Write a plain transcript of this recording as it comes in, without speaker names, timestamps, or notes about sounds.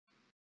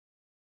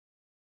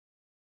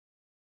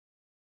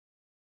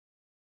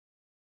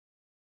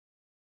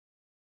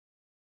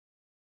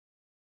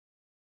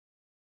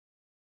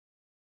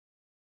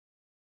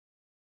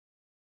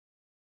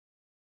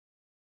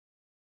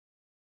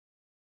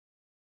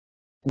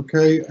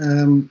Okay,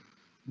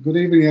 good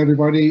evening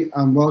everybody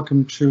and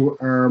welcome to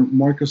our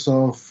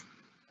Microsoft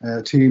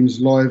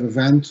Teams live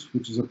event,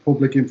 which is a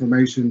public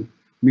information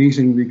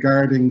meeting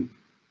regarding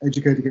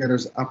Educate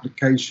Together's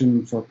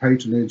application for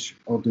patronage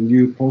of the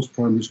new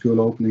post-primary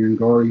school opening in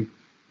Gorey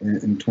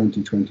in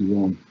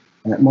 2021.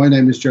 My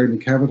name is Jerry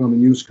McKevitt. I'm a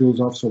new schools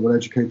officer with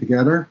Educate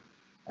Together.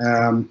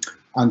 And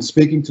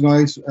speaking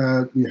tonight,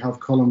 we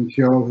have Colin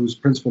Keogh, who's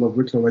principal of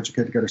Wicklow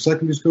Educate Together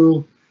Secondary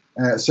School,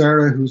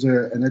 Sarah, who's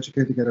an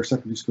Educate Together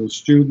Secondary School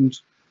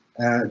student,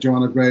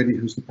 Joanna Grady,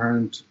 who's the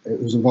parent,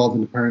 who's involved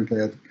in the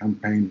parent-led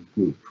campaign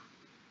group.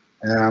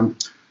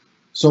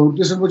 So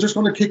we're just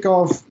going to kick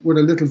off with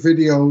a little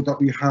video that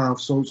we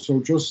have. So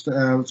just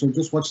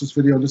watch this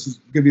video. This is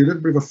give you a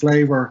little bit of a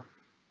flavour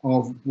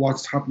of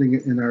what's happening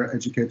in our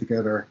Educate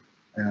Together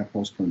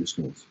post-primary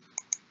schools.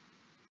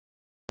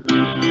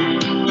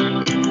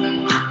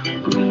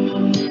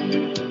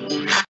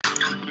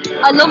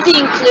 I love the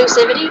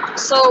inclusivity.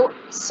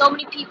 So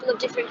many people of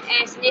different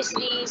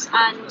ethnicities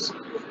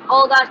and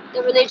all that,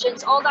 the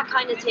religions, all that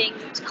kind of thing,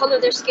 the colour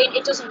of their skin,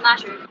 it doesn't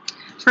matter.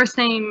 First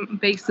name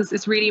basis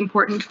is really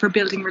important for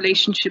building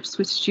relationships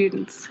with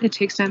students. It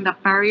takes down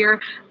that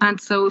barrier,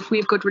 and so if we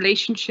have good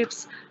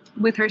relationships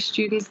with our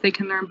students, they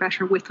can learn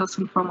better with us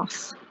and from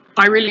us.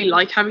 I really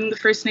like having the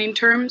first name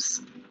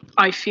terms.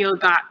 I feel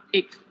that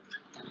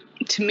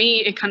to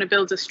me, it kind of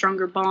builds a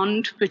stronger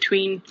bond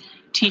between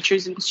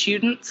teachers and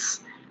students,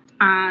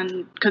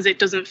 and because it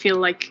doesn't feel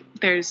like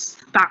there's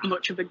that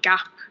much of a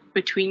gap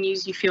between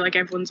you feel like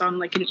everyone's on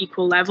like an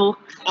equal level.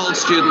 All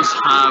students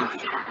have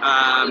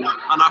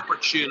an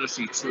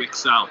opportunity to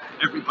excel.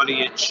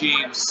 Everybody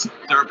achieves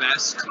their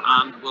best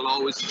and will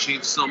always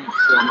achieve some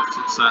form of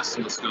success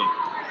in the school.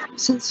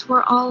 Since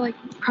we're all like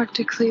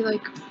practically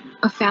like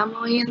a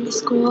family in the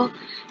school,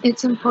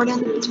 it's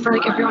important for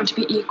like everyone to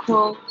be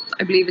equal.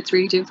 I believe it's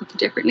really doing something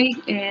differently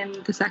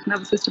in the second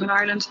level system in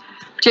Ireland,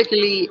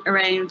 particularly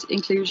around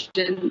inclusion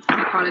and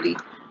equality,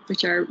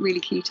 which are really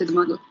key to the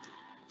model.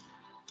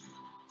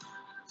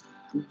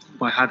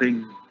 By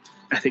having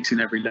ethics in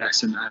every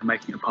lesson and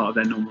making it a part of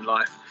their normal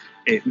life,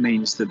 it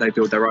means that they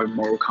build their own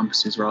moral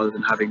compasses rather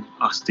than having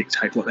us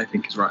dictate what they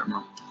think is right and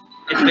wrong.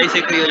 It's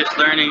basically just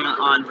learning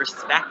on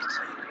respect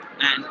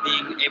and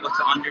being able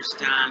to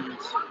understand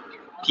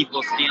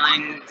people's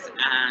feelings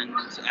and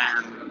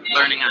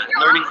learning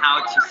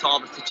how to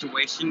solve a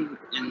situation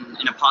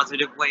in a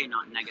positive way,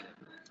 not negative.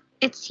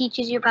 It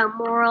teaches you about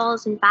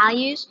morals and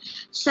values,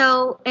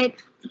 so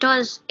it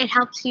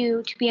helps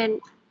you to be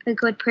a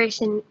good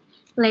person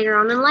later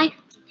on in life.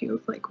 It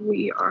feels like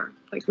we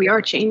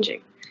are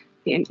changing,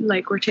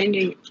 like we're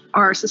changing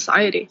our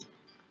society,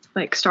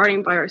 like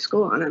starting by our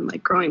school and then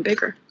like growing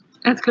bigger.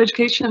 Ethical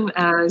education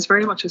is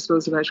very much, I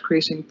suppose, about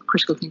creating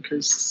critical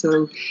thinkers.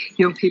 So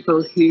young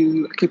people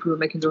who are capable of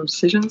making their own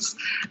decisions,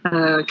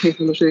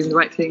 capable of doing the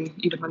right thing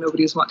even when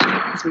nobody is watching,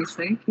 as we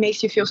say. It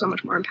makes you feel so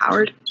much more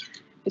empowered.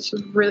 It's a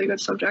really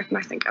good subject and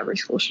I think every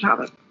school should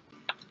have it.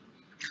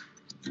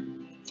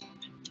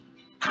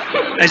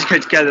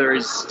 Educate Together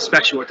is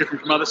special or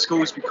different from other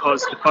schools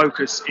because the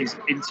focus is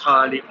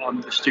entirely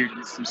on the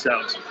students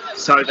themselves.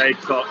 So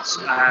they've got,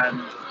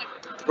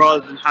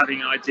 rather than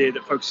having an idea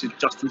that focuses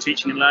just on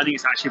teaching and learning,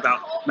 it's actually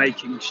about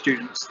making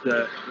students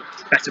the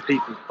better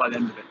people by the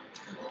end of it.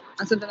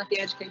 And something that the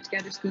Educate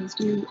Together schools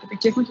do a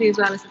bit differently as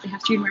well is that they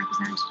have student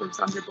representatives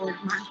on their board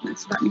of management.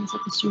 So that means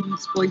that the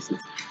students' voices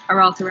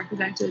are also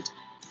represented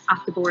at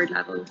the board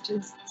level, which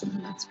is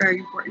something that's very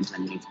important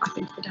and leads back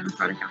into the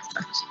democratic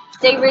aspect.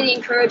 They really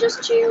encourage us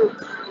to,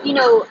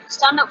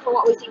 stand up for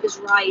what we think is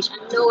right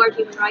and know our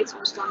human rights and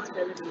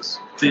responsibilities.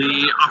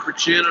 The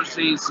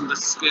opportunities and the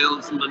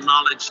skills and the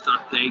knowledge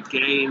that they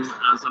gain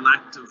as an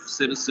active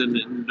citizen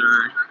in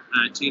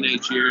their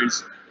teenage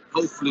years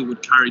hopefully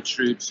would carry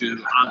through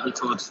to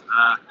adulthood,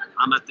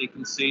 and that they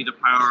can see the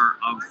power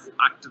of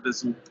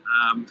activism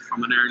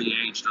from an early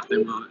age, that they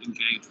will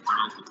engage with the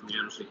local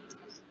community.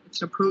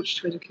 It's an approach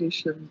to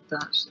education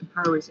that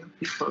empowers young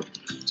people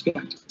to be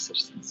active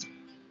citizens.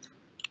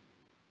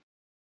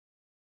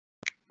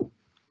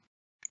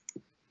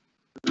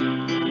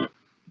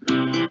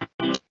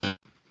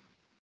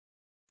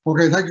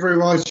 Okay, thank you very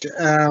much.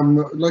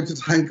 I'd like to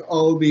thank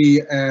all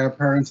the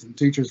parents and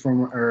teachers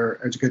from our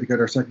Educate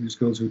Together secondary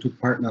schools who took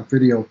part in that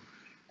video.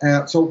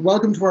 So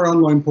welcome to our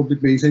online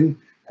public meeting,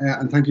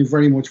 and thank you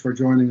very much for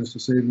joining us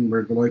this evening.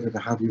 We're delighted to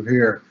have you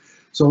here.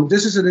 So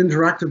this is an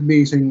interactive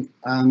meeting,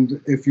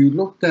 and if you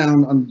look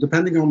down, and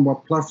depending on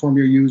what platform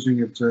you're using,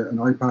 if it's an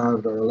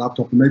iPad or a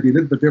laptop, it may be a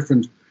little bit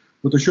different,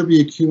 but there should be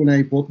a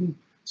Q&A button.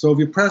 So if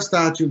you press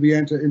that, you'll be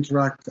able to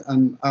interact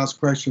and ask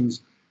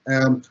questions.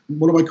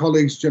 One of my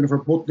colleagues, Jennifer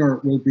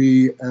Butner, will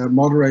be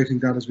moderating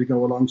that as we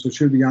go along, so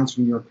she'll be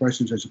answering your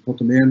questions as you put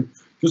them in.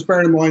 Just bear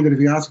in mind that if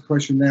you ask a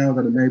question now,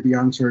 that it may be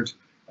answered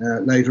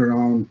later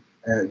on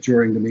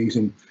during the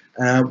meeting.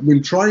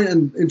 We'll try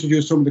and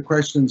introduce some of the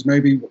questions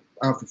maybe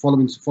after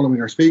following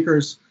our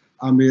speakers,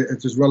 and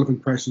if there's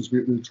relevant questions,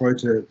 we'll try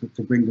to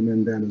bring them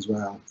in then as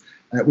well.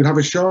 We'll have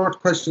a short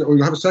question, or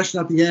we'll have a session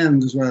at the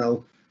end as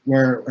well,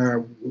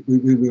 where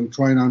we will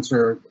try and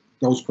answer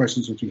those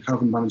questions which we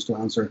haven't managed to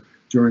answer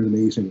during the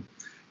meeting.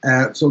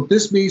 So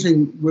this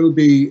meeting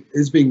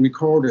is being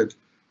recorded,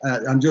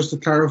 and just to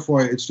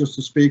clarify, it's just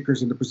the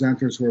speakers and the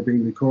presenters who are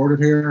being recorded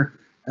here.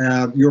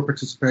 Your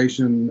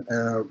participation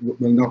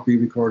will not be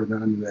recorded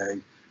in any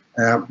way.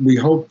 We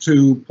hope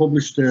to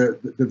publish the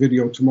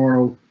video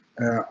tomorrow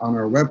on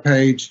our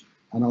webpage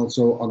and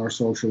also on our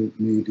social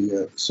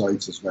media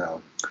sites as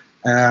well.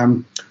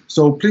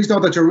 So please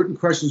note that your written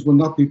questions will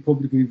not be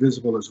publicly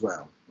visible as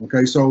well.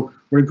 Okay, so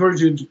we're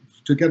encouraging you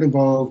to get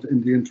involved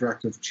in the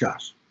interactive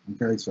chat.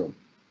 Okay, so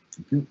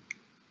thank you.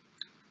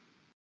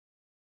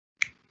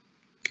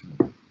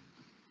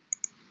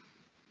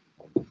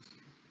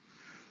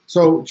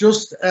 So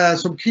just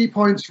some key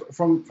points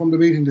from the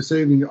meeting this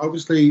evening.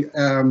 Obviously,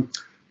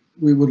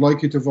 we would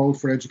like you to vote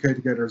for Educate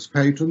Together as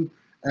patron.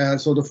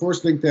 So the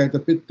first link there, the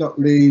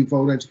bit.ly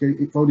vote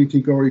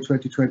ET Gorey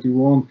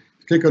 2021.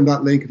 Click on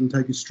that link, it'll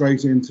take you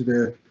straight into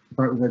the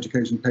Department of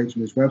Education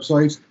patronage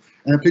website.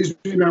 Please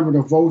remember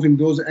that voting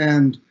does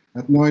end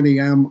at 9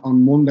 AM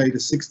on Monday, the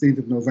 16th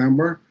of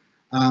November,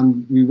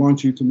 and we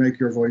want you to make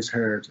your voice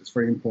heard. It's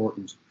very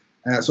important.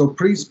 So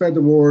please spread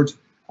the word,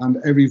 and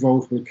every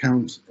vote will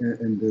count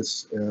in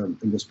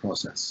this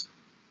process.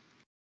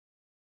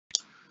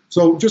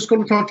 So just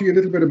going to talk to you a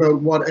little bit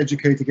about what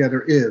Educate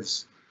Together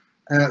is.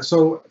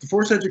 So the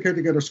first Educate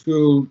Together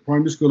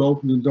primary school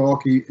opened in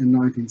Dalkey in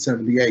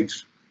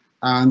 1978.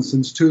 And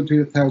since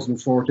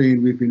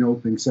 2014, we've been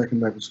opening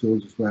second level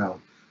schools as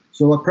well.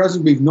 So at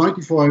present, we've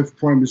 95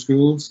 primary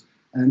schools,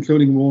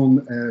 including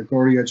one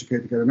Gorey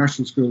Educate Together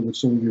National School, which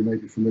some of you may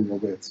be familiar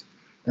with.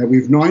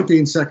 We've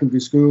 19 secondary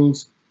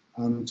schools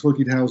and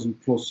 30,000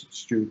 plus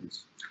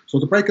students. So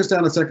to break us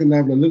down at second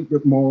level a little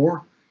bit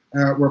more,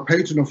 we're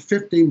patron of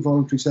 15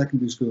 voluntary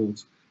secondary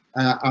schools.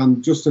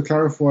 And just to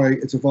clarify,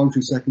 it's a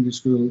voluntary secondary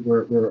school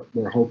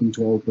we're hoping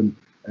to open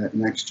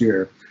next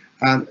year.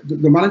 And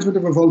the management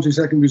of a voluntary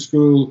secondary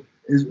school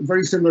is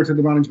very similar to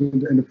the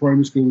management in the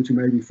primary school, which you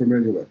may be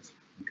familiar with.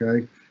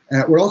 Okay,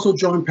 we're also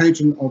joint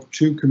patron of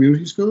 2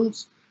 community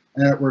schools.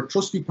 We're a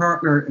trustee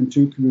partner in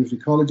 2 community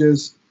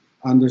colleges,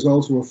 and there's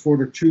also a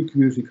further 2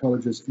 community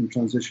colleges in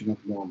transition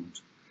at the moment.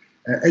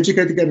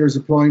 Educate Together is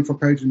applying for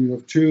patronage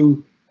of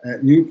 2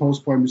 new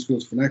post-primary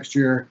schools for next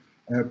year,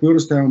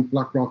 Booterstown,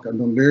 Blackrock and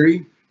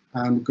Dunleary,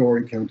 and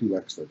Gorey, County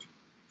Wexford.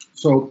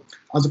 So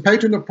as a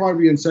patron of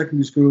primary and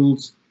secondary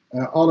schools,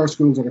 all our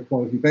schools are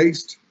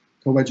quality-based,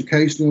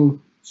 co-educational,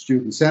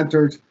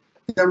 student-centred,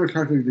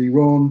 democratically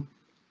run,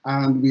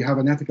 and we have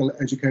an ethical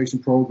education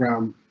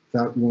programme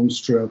that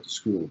runs throughout the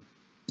school.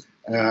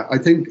 I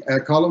think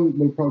Colin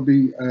will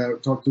probably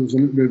talk to us a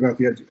little bit about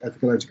the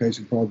ethical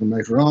education programme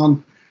later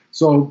on.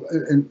 So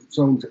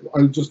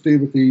I'll just deal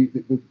with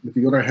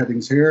the other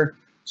headings here.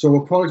 So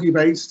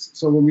equality-based.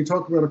 So when we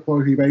talk about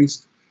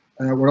equality-based,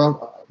 we're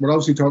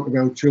obviously talking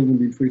about children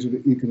being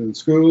treated equally in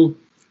school.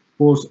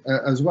 But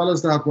as well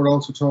as that, we're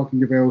also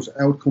talking about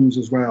outcomes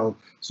as well.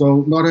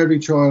 So not every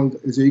child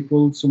is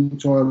equal. Some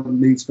child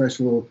needs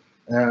special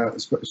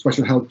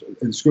help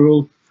in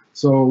school.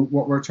 So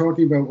what we're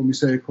talking about when we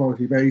say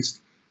equality-based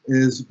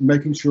is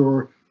making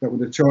sure that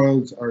when a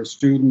child or a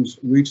student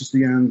reaches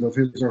the end of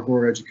his or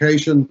her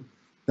education,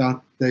 that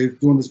they've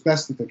done as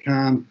best that they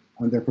can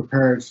and they're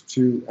prepared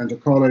to enter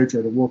college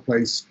or the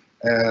workplace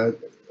to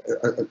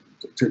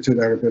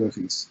their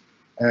abilities.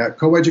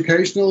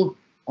 Co-educational.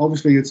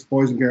 Obviously, it's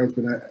boys and girls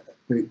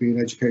being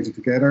educated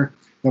together.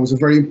 That was a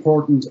very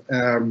important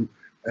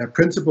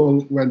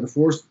principle when the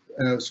first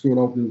school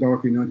opened in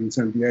Dalkey in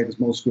 1978, as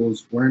most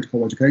schools weren't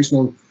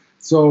co-educational.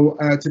 So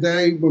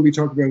today, when we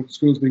talk about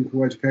schools being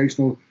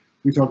co-educational,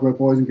 we talk about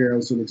boys and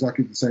girls doing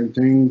exactly the same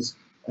things.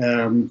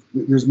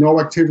 There's no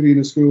activity in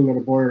a school that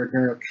a boy or a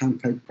girl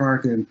can't take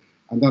part in,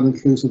 and that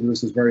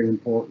inclusiveness is very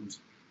important.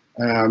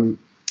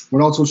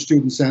 We're also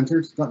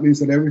student-centred. That means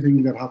that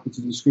everything that happens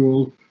in the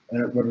school,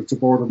 whether it's a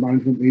board of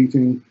management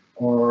meeting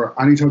or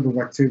any type of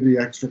activity,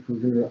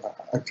 extracurricular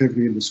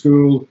activity in the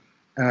school,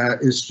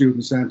 is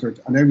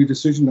student-centred, and every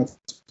decision that's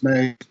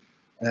made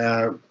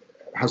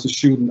has a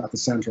student at the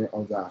centre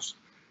of that.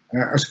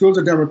 Our schools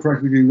are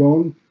democratically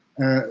run.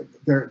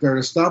 They're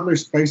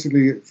established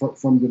basically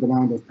from the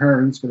demand of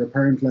parents. We're a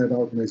parent-led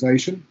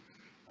organisation,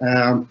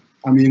 and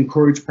we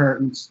encourage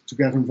parents to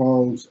get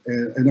involved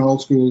in all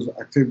schools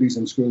activities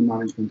and school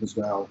management as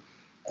well.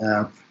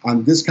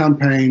 And this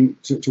campaign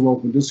to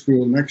open this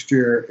school next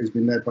year is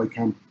being led by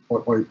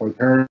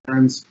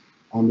parents,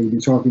 and we'll be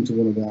talking to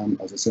one of them,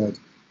 as I said,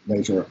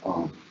 later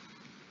on.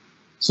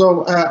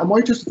 So I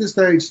might just at this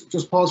stage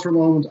just pause for a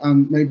moment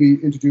and maybe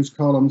introduce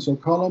Colin. So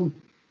Colin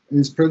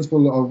is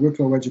principal of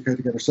Wicklow Educate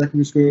Together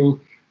Secondary School.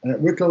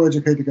 Wicklow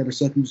Educate Together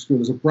Secondary School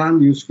is a brand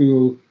new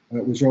school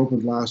which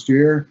opened last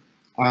year.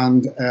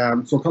 And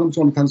so Colin's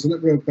going to tell us a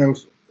little bit about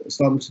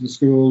establishing the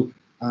school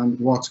and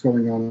what's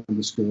going on in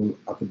the school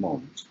at the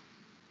moment.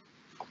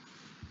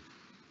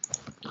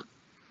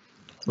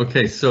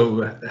 Okay,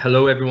 so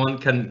hello everyone.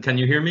 Can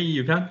you hear me?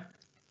 You can?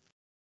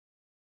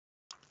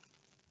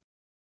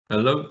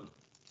 Hello?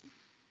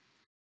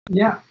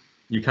 Yeah.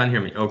 You can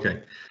hear me,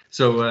 okay.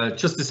 So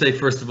just to say,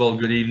 first of all,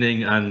 good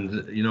evening,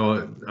 and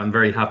I'm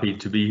very happy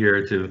to be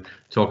here to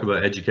talk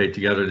about Educate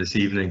Together this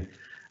evening.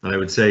 And I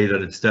would say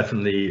that it's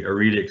definitely a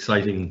really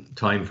exciting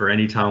time for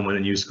any town when a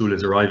new school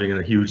is arriving, and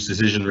a huge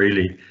decision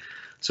really.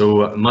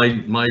 So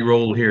my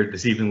role here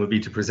this evening will be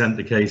to present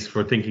the case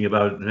for thinking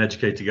about an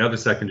Educate Together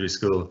secondary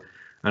school.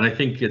 And I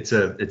think it's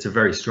a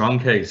very strong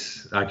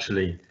case,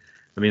 actually.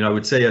 I mean, I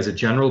would say as a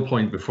general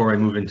point before I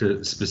move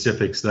into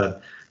specifics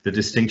that the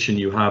distinction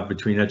you have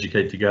between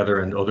Educate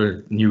Together and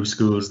other new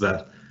schools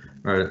that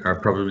are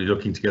probably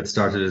looking to get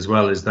started as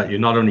well is that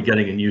you're not only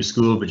getting a new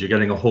school, but you're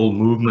getting a whole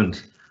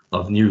movement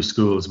of new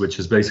schools, which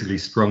has basically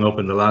sprung up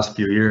in the last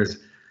few years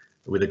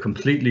with a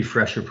completely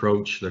fresh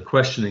approach. They're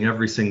questioning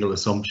every single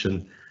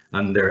assumption,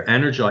 and they're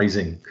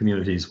energizing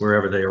communities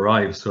wherever they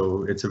arrive.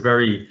 So it's a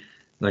very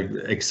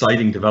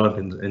exciting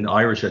development in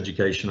Irish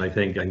education, I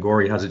think, and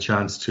Gorey has a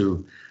chance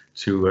to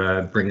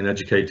bring an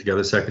Educate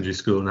Together secondary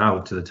school now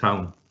to the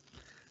town.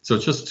 So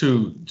just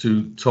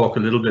to talk a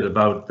little bit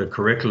about the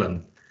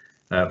curriculum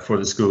for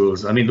the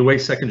schools. I mean, the way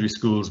secondary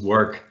schools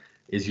work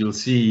is you'll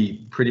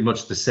see pretty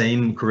much the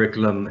same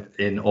curriculum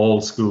in all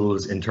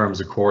schools in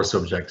terms of core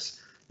subjects.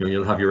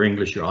 You'll have your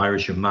English, your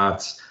Irish, your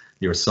maths,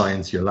 your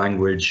science, your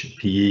language,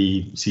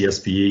 PE,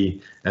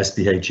 CSPE,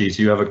 SPHE.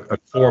 So you have a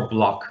core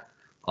block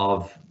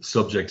of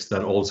subjects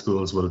that all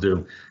schools will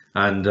do.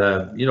 And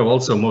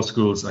also most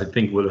schools, I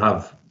think, will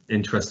have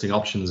interesting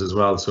options as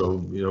well. So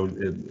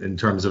in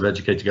terms of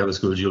Educate Together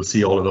schools, you'll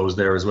see all of those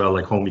there as well,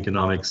 like home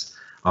economics,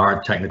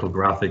 art, technical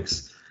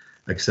graphics,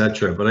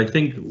 etc. But I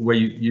think where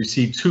you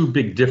see two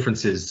big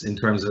differences in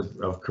terms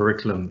of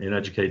curriculum in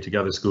Educate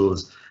Together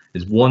schools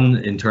is one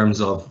in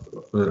terms of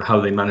how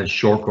they manage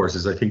short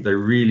courses. I think they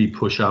really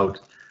push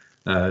out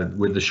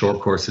with the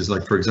short courses.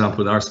 Like, for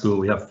example, in our school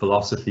we have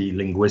philosophy,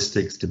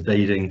 linguistics,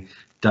 debating,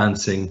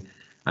 dancing,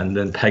 and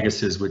then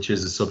Pegasus, which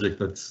is a subject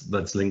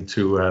that's linked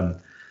to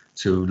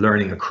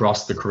learning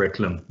across the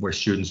curriculum, where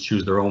students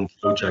choose their own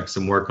projects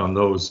and work on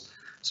those.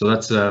 So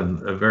that's a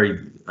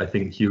very, I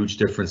think, huge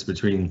difference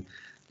between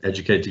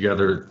Educate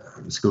Together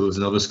schools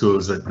and other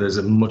schools, that there's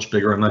a much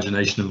bigger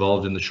imagination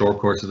involved in the short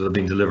courses that are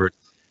being delivered.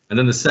 And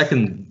then the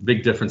second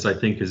big difference, I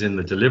think, is in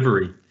the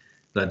delivery,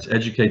 that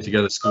Educate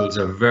Together schools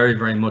are very,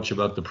 very much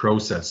about the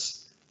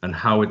process and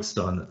how it's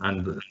done,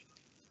 and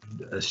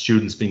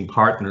students being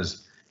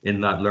partners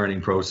in that learning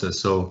process.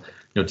 So,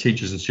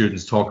 teachers and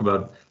students talk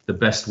about the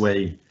best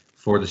way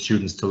for the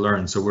students to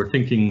learn. So we're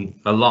thinking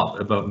a lot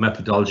about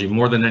methodology,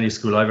 more than any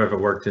school I've ever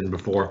worked in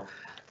before.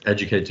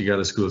 Educate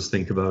Together schools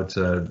think about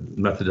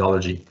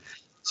methodology.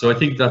 So I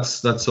think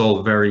that's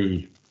all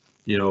very,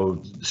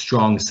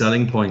 strong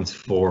selling points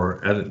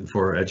for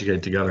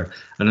Educate Together.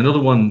 And another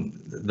one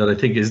that I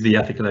think is the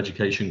ethical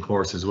education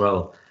course as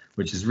well,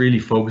 which is really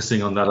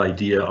focusing on that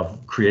idea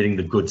of creating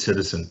the good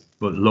citizen,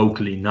 but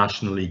locally,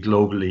 nationally,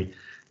 globally.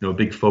 A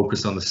big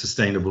focus on the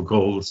sustainable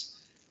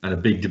goals and a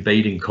big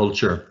debating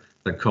culture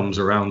that comes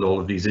around all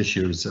of these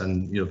issues,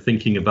 and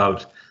thinking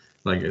about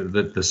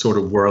the sort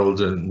of world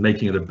and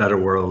making it a better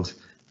world.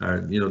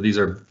 These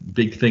are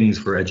big things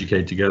for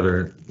Educate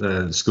Together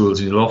schools,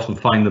 and you'll often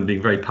find them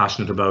being very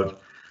passionate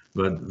about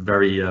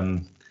very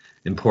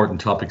important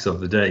topics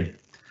of the day.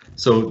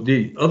 So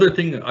the other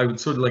thing I would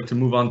sort of like to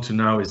move on to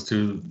now is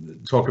to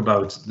talk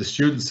about the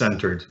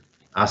student-centered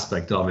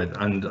aspect of it.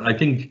 And I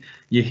think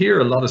you hear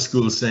a lot of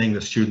schools saying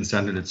the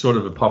student-centered. It's sort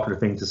of a popular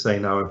thing to say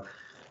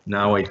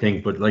now I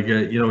think, but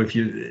if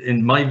you,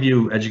 in my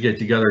view, Educate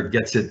Together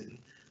gets it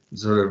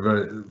sort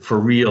of for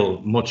real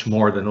much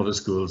more than other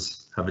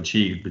schools have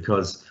achieved,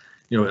 because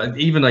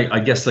even I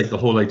guess the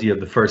whole idea of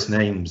the first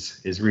names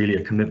is really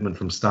a commitment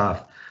from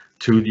staff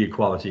to the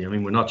equality. I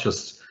mean, we're not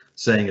just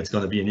saying it's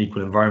going to be an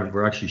equal environment,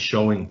 we're actually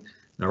showing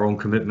our own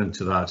commitment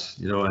to that,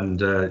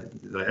 and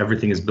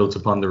everything is built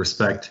upon the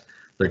respect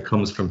that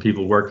comes from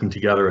people working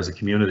together as a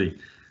community.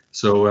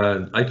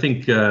 So I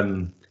think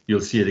you'll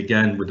see it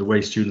again with the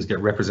way students get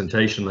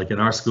representation. Like in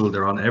our school,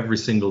 they're on every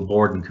single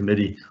board and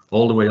committee,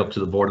 all the way up to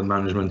the board of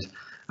management.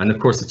 And of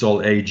course, it's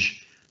all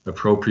age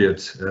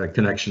appropriate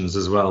connections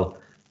as well.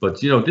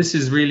 But this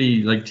is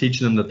really like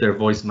teaching them that their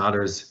voice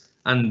matters.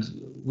 And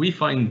we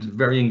find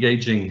very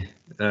engaging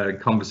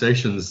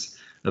conversations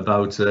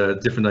about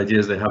different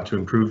ideas they have to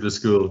improve the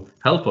school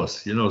help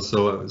us,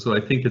 so I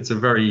think it's a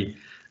very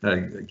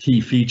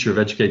key feature of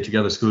Educate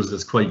Together schools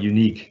that's quite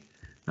unique,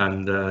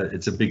 and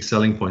it's a big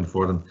selling point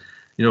for them.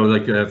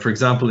 For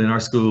example, in our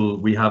school,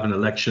 we have an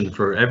election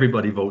for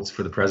everybody votes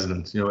for the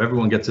president.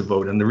 Everyone gets a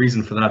vote, and the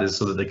reason for that is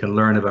so that they can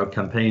learn about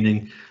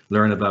campaigning,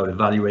 learn about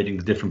evaluating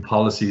the different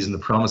policies and the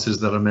promises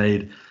that are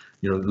made,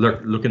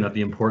 looking at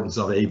the importance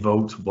of a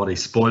vote, what a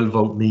spoil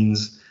vote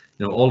means,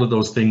 all of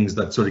those things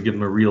that sort of give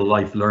them a real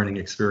life learning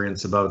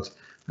experience about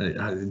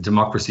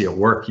democracy at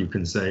work, you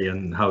can say,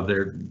 and how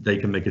they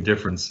can make a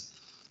difference,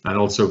 and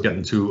also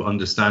getting to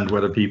understand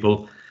whether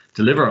people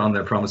deliver on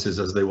their promises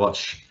as they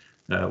watch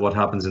what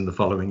happens in the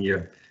following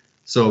year.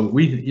 So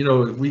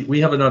we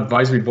have an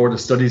advisory board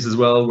of studies as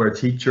well, where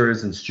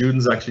teachers and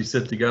students actually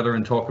sit together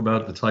and talk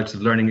about the types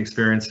of learning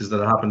experiences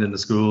that happened in the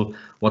school,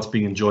 what's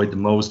being enjoyed the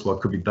most,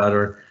 what could be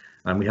better.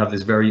 and we have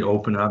this very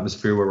open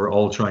atmosphere where we're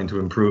all trying to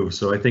improve.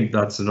 So I think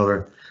that's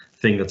another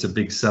thing that's a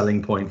big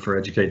selling point for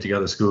Educate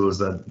Together schools,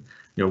 that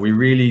we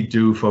really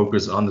do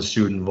focus on the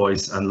student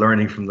voice and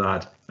learning from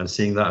that and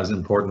seeing that as an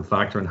important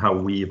factor in how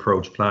we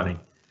approach planning.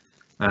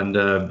 And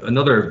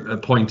another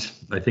point,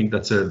 I think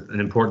that's an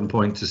important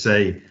point to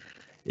say,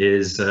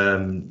 is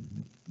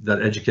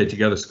that Educate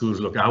Together schools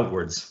look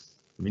outwards.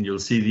 I mean, you'll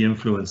see the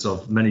influence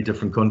of many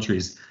different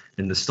countries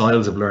in the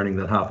styles of learning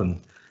that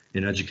happen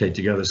in Educate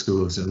Together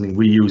schools. I mean,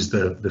 we use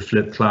the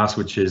flipped class,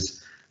 which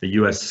is a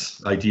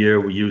US idea.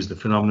 We use the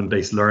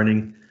phenomenon-based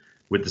learning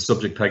with the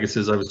subject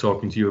Pegasus I was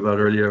talking to you about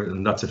earlier,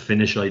 and that's a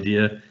Finnish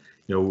idea.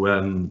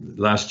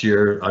 Last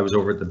year I was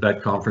over at the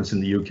BET conference in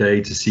the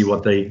UK to see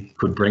what they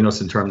could bring us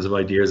in terms of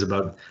ideas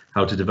about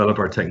how to develop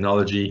our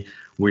technology.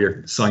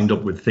 We're signed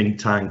up with think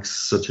tanks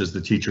such as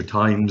the Teacher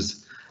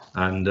Times,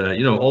 and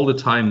all the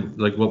time,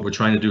 like, what we're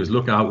trying to do is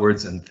look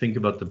outwards and think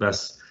about the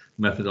best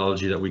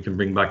methodology that we can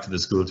bring back to the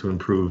school to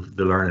improve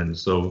the learning.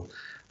 So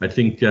I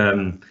think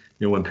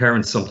when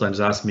parents sometimes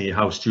ask me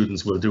how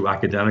students will do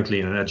academically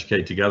in an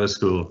Educate Together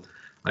school,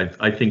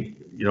 I think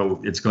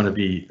it's going to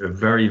be a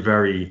very,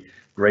 very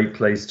great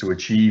place to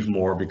achieve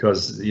more,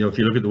 because if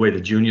you look at the way the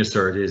junior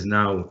cert is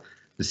now,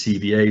 the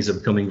CBAs are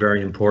becoming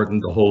very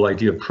important. The whole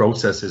idea of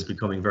process is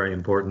becoming very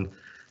important.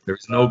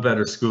 There's no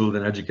better school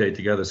than Educate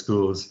Together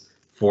schools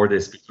for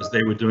this, because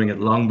they were doing it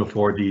long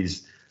before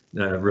these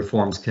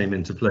reforms came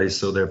into place.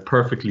 So they're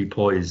perfectly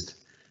poised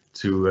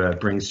to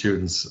bring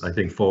students, I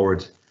think,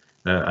 forward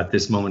at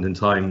this moment in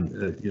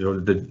time.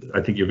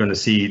 I think you're going to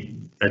see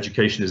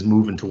education is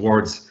moving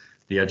towards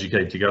the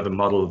Educate Together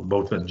model,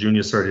 both at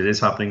junior cert, it is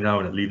happening now,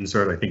 and at leaving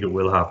cert, I think it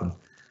will happen.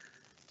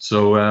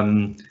 So,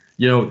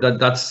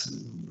 that's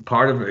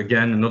part of,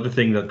 again, another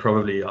thing that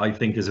probably I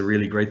think is a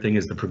really great thing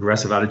is the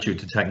progressive attitude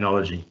to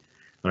technology.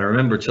 And I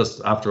remember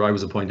just after I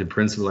was appointed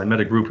principal, I met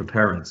a group of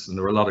parents, and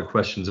there were a lot of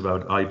questions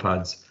about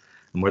iPads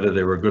and whether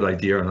they were a good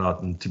idea or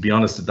not. And to be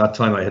honest, at that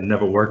time, I had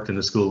never worked in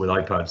a school with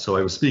iPads, so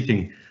I was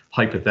speaking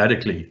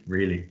hypothetically,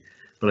 really.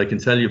 But I can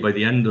tell you, by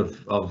the end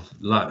of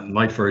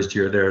my first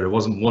year there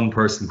wasn't one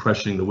person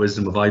questioning the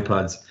wisdom of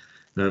iPads.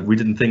 We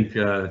didn't think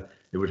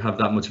it would have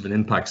that much of an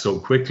impact so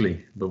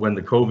quickly. But when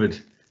the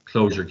COVID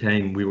closure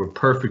came, we were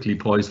perfectly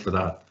poised for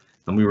that,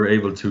 and we were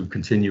able to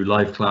continue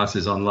live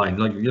classes online,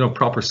 like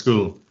proper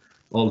school,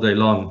 all day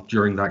long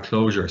during that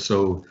closure.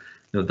 So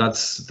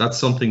that's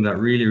something that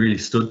really, really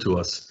stood to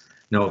us.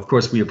 Now, of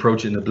course, we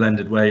approach it in a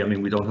blended way. I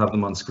mean, we don't have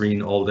them on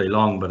screen all day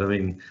long, but I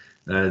mean,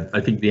 I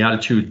think the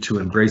attitude to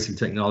embracing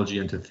technology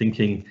and to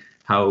thinking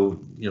how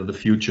the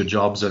future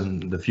jobs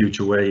and the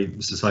future way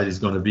society is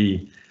going to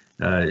be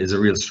is a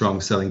real strong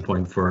selling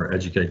point for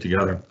Educate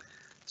Together.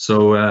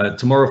 So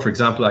tomorrow, for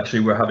example,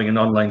 actually, we're having an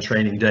online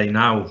training day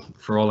now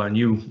for all our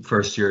new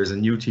first years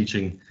and new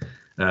teaching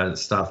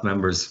staff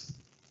members,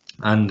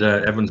 and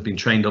everyone's been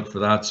trained up for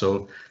that.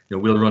 So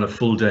we'll run a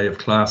full day of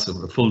class,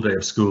 a full day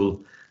of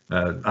school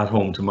at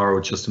home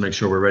tomorrow, just to make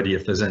sure we're ready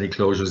if there's any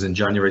closures in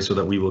January, so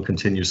that we will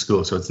continue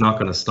school. So it's not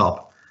going to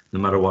stop no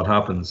matter what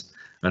happens.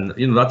 And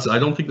I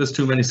don't think there's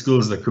too many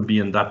schools that could be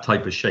in that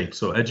type of shape.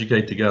 So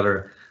Educate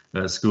Together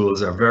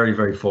schools are very,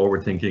 very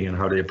forward thinking in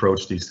how they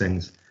approach these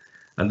things.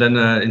 And then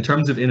in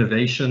terms of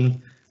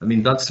innovation, I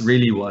mean, that's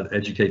really what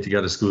Educate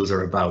Together schools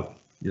are about.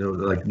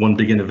 Like, one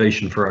big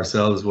innovation for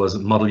ourselves was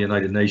Model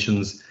United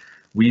Nations.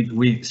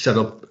 We set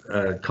up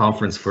a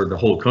conference for the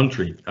whole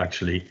country,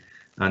 actually.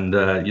 And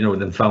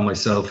then found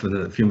myself and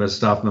a few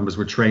staff members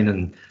were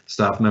training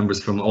staff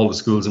members from all the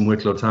schools in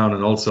Wicklow Town,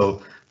 and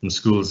also from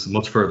schools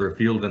much further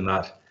afield than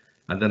that.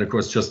 And then, of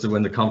course, just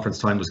when the conference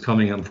time was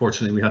coming,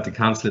 unfortunately, we had to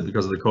cancel it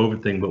because of the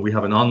COVID thing. But we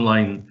have an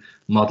online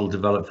model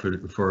developed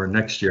for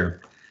next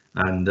year.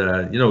 And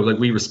like,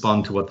 we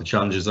respond to what the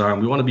challenges are,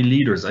 and we want to be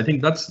leaders. I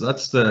think that's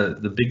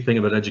the big thing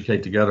about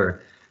Educate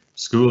Together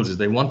schools, is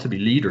they want to be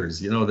leaders.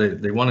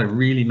 They want to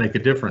really make a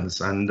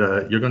difference, and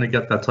you're going to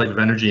get that type of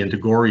energy into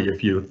Gorey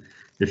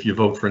if you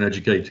vote for an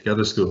Educate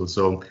Together school.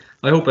 So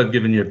I hope I've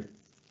given you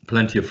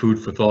plenty of food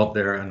for thought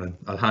there, and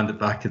I'll hand it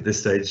back at this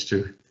stage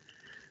to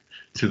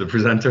the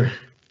presenter.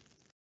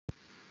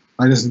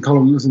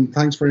 Colin,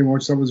 thanks very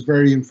much. That was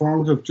very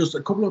informative. Just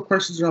a couple of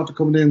questions are after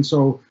coming in,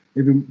 so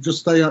if you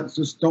just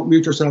just don't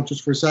mute yourself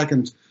just for a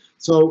second.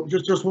 So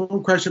just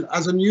one question: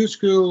 as a new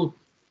school,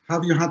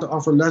 have you had to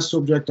offer less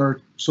subject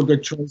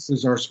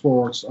choices or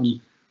sports,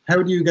 and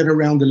how do you get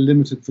around the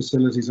limited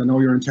facilities? I know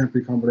you're in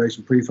temporary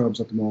accommodation prefabs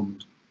at the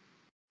moment.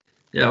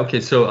 Yeah,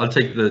 okay, so I'll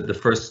take the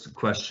first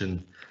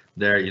question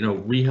there.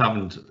 We've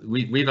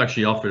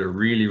actually offered a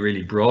really,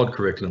 really broad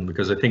curriculum,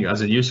 because I think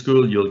as a new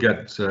school, you'll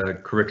get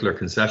curricular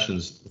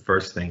concessions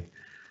first thing.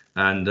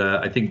 And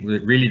I think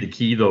really the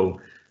key, though,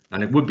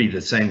 and it would be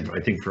the same,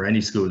 I think, for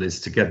any school, is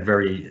to get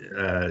very,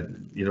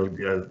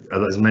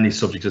 as many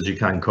subjects as you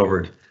can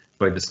covered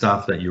by the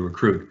staff that you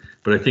recruit.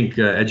 But I think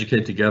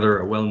Educate Together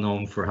are well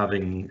known for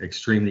having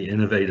extremely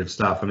innovative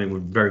staff. I mean, we're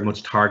very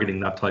much targeting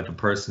that type of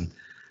person.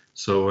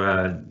 So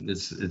I'd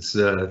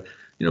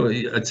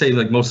say,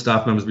 like, most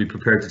staff members, be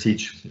prepared to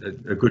teach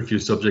a good few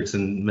subjects,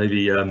 and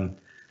maybe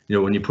you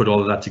know, when you put all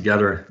of that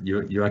together,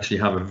 you actually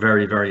have a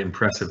very, very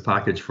impressive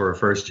package for a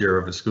first year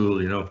of a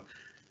school, you know,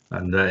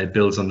 and it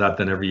builds on that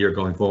then every year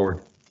going forward.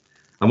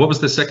 And what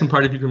was the second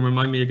part, if you can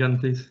remind me again,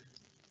 please?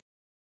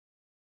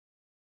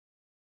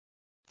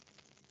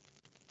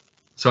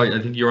 Sorry,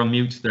 I think you're on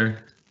mute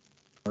there.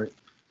 Right.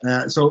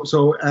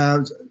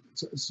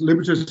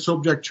 Limited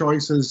subject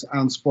choices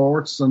and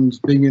sports and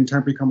being in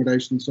temporary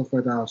accommodation and stuff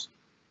like that.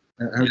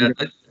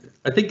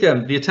 I think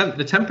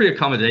the temporary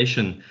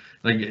accommodation,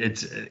 like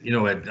it's, you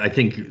know, I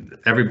think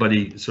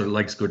everybody sort of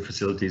likes good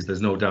facilities.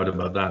 There's no doubt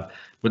about that.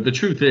 But the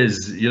truth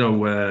is, you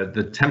know,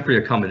 the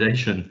temporary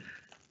accommodation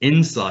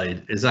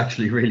inside is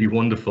actually really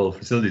wonderful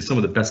facilities. Some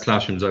of the best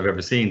classrooms I've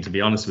ever seen, to be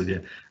honest with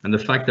you. And the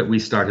fact that we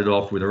started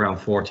off with around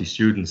 40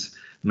 students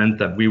meant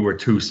that we were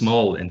too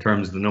small in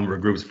terms of the number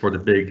of groups for the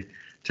big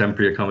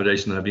temporary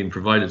accommodation that had been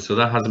provided. So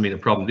that hasn't been a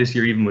problem. This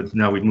year, even with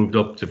now, we've moved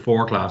up to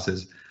 4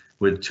 classes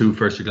with 2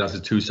 first-year classes,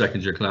 2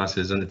 second-year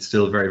classes, and it's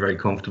still very, very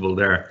comfortable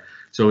there.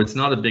 So it's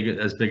not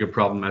as big a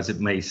problem as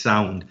it may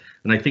sound.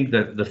 And I think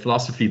that the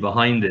philosophy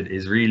behind it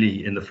is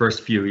really, in the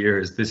first few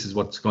years, this is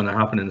what's going to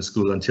happen in the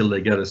school until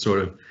they get a sort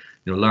of,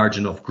 you know, large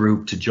enough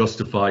group to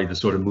justify the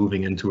sort of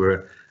moving into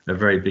a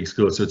very big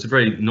school. So it's a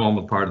very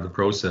normal part of the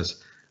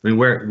process. I mean,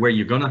 where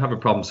you're going to have a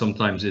problem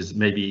sometimes is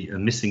maybe a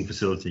missing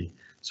facility.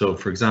 So,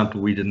 for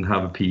example, we didn't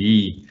have a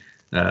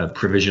PE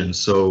provision.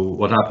 So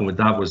what happened with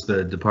that was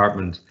the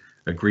department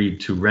agreed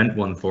to rent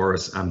one for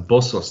us and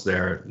bus us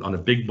there on a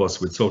big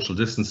bus with social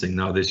distancing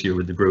now this year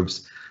with the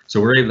groups.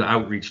 So we're able to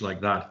outreach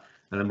like that,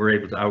 and then we're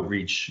able to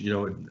outreach, you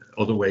know,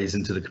 other ways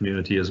into the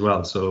community as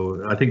well.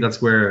 So I think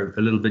that's where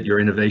a little bit your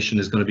innovation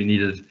is going to be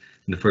needed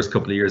in the first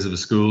couple of years of a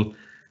school.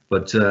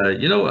 But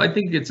you know, I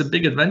think it's a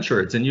big adventure.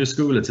 It's a new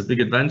school. It's a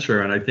big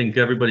adventure, and I think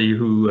everybody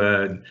who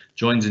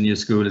joins a new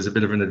school is a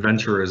bit of an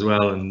adventurer as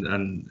well.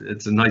 And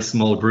it's a nice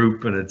small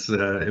group, and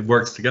it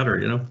works together.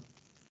 You know.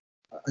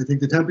 I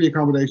think the temporary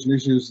accommodation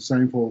issue is the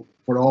same for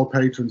all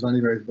patrons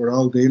anyway. We're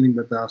all dealing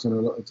with that, and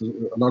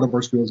a lot of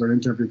our schools are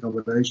in temporary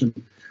accommodation.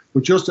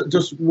 But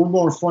just one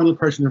more final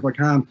question, if I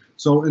can.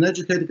 So in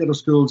educated ghetto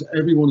schools,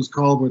 everyone is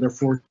called by their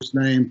first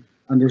name,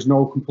 and there's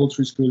no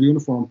compulsory school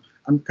uniform.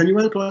 And can you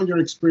outline your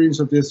experience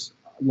of this,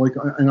 like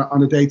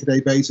on a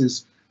day-to-day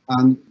basis,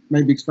 and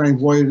maybe explain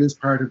why it is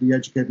part of the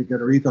educated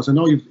ghetto ethos? I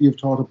know you've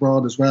taught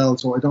abroad as well,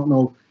 so I don't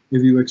know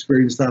if you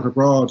experienced that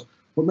abroad,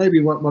 but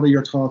maybe what are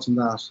your thoughts on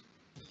that?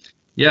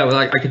 Yeah, well,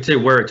 I could say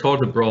where I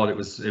taught abroad, it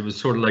was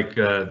sort of like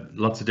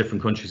lots of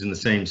different countries in the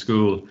same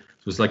school.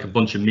 It was like a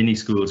bunch of mini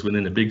schools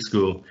within a big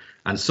school,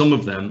 and some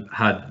of them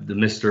had the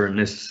Mr. and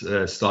Miss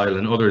style,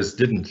 and others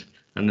didn't.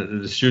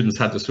 And the students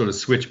had to sort of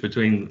switch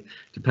between,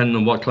 depending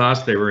on what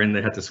class they were in,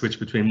 they had to switch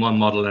between one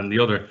model and the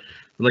other.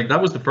 Like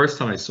that was the first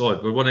time I saw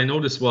it. But what I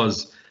noticed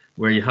was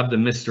where you have the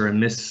Mr. and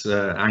Miss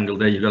angle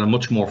there, you got a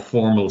much more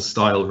formal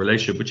style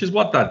relationship, which is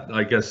what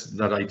I guess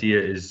that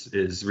idea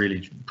is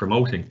really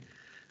promoting.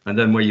 And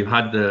then where you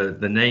had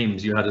the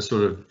names, you had a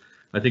sort of,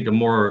 I think, a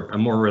more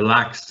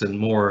relaxed and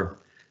more,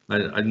 I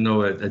don't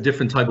know, a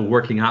different type of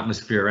working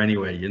atmosphere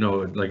anyway, you know,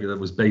 like it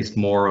was based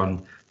more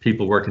on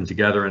people working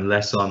together and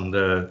less on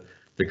the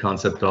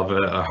concept of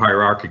a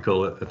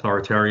hierarchical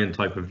authoritarian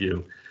type of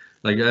view.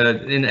 Like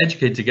in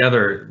Educate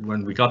Together,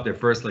 when we got there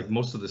first, like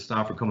most of the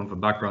staff are coming from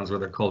backgrounds where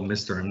they're called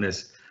Mr. and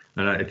Miss.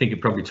 And I think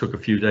it probably took a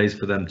few days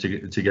for them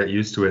to get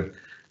used to it.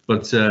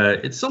 But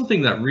it's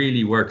something that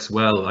really works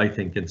well, I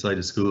think, inside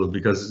a school,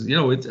 because, you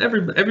know, it's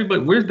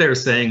everybody, we're there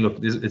saying, look,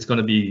 it's going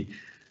to be,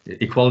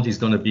 equality is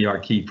going to be our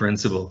key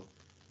principle.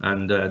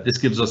 And this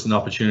gives us an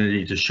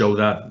opportunity to show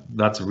that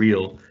that's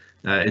real.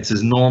 It's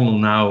as normal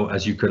now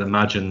as you could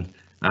imagine.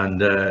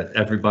 And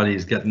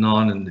everybody's getting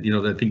on, and, you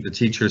know, I think the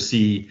teachers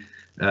see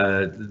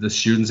the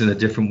students in a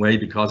different way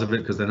because of it,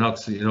 because they're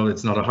not, you know,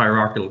 it's not a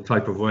hierarchical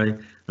type of way.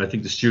 And I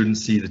think the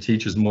students see the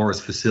teachers more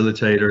as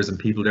facilitators and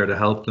people there to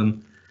help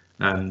them.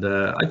 And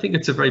I think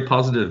it's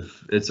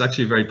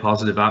actually a very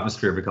positive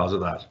atmosphere because of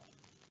that.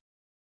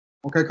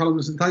 Okay, Colin,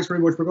 listen, thanks very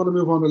much. We're going to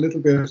move on a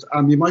little bit,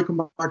 and you might come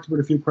back to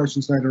with a few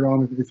questions later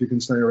on if you can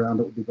stay around.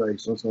 That would be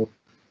great. So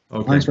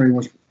okay. Thanks very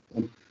much.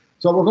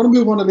 So we're going to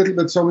move on a little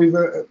bit. So we've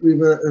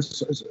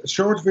a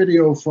short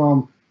video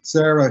from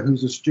Sarah,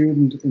 who's a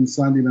student in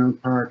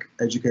Sandymount Park,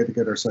 Educate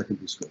Together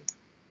Secondary School.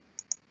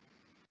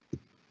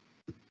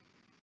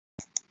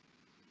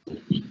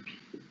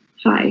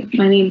 Hi,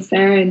 my name's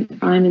Sarah, and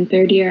I'm in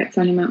 3rd year at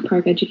Sandymount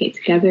Park Educate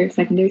Together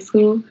Secondary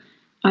School.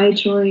 I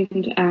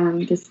joined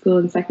the school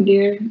in 2nd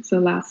year, so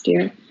last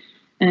year,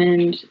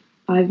 and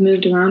I've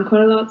moved around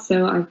quite a lot,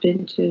 so I've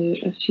been to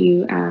a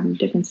few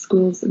different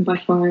schools, and by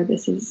far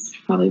this is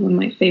probably one of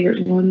my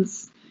favourite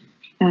ones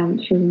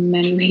for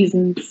many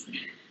reasons.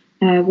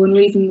 One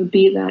reason would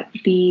be that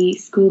the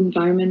school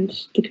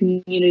environment, the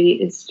community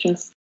is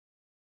just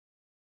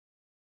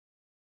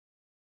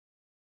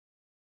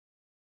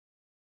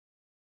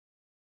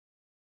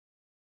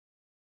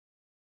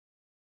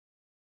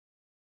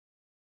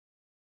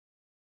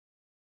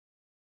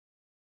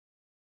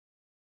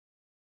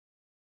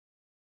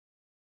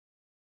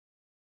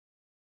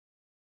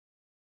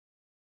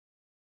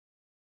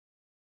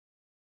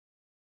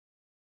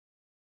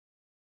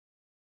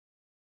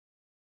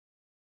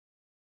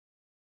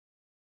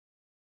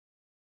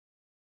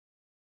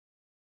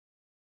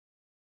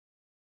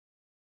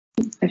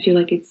I feel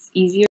like it's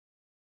easier.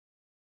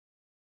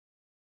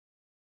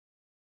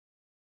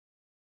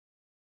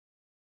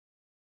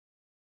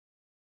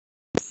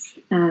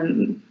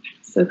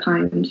 So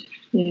kind,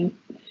 yeah.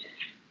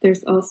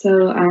 There's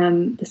also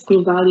the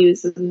school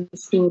values of the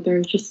school.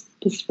 They're just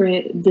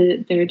displayed.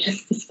 Really,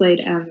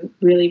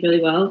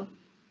 really well.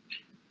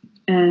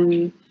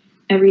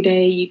 Every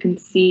day you can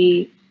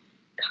see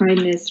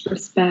kindness,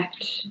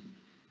 respect,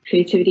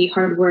 creativity,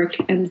 hard work,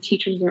 and the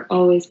teachers are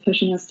always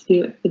pushing us to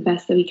do the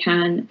best that we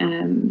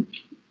can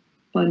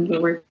when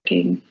we're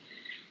working.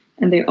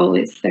 And they're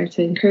always there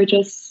to encourage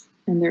us,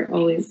 and they're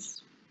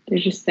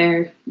just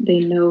there. They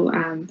know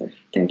they're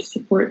there to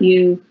support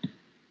you,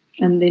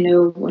 and they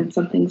know when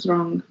something's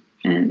wrong.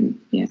 And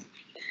yeah,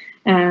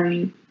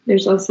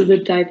 there's also the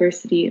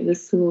diversity of the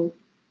school.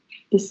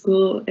 The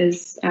school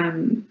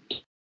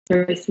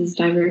embraces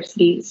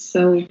diversity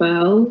so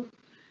well.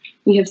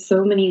 We have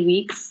so many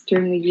weeks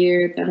during the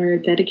year that are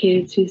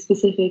dedicated to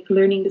specific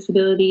learning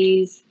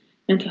disabilities,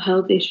 mental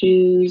health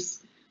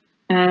issues.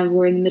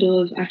 We're in the middle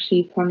of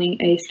actually planning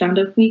a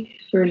stand-up week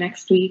for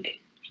next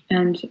week.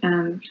 And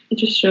it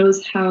just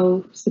shows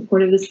how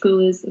supportive the school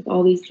is of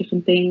all these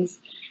different things,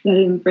 that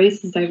it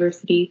embraces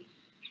diversity.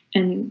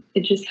 And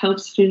it just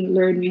helps students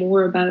learn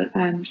more about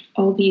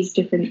all these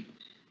different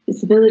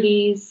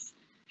disabilities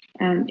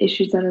and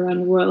issues that are around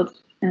the world,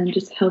 and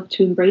just help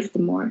to embrace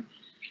them more.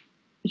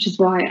 Which is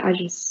why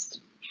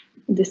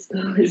this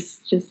school is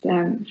just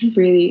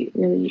really,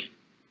 really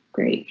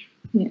great.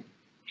 Yeah,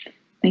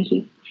 thank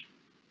you.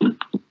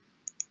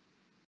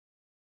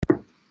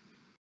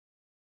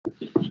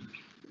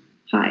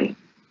 Hi.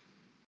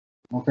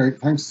 Okay,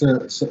 thanks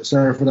to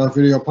Sarah for that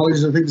video.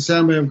 Apologies, I think the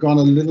sound may have gone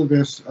a little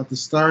bit at the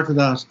start of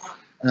that,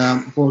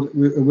 but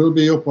it will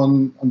be up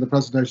on the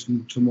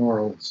presentation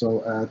tomorrow.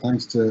 So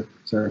thanks to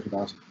Sarah for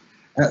that.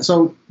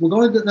 So we're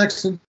going to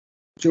next to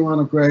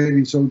Joanna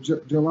Grady. So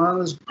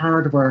Joanna is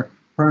part of our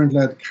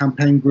parent-led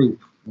campaign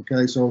group.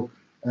 Okay, so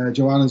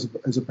Joanna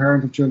is a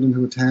parent of children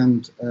who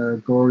attend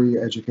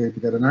Gorey Educate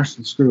Together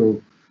National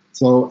School.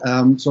 So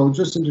so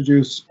just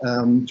introduce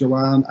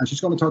Joanne, and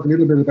she's going to talk a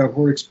little bit about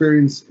her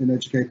experience in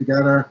Educate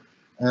Together,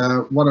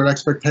 what her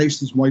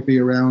expectations might be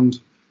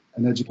around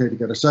an Educate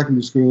Together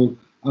secondary school,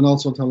 and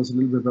also tell us a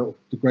little bit about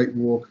the great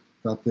work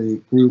that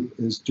the group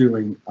is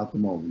doing at the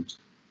moment.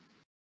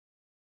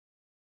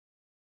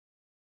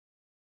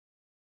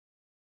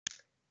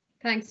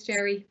 Thanks,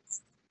 Jerry.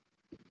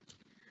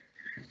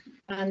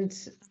 And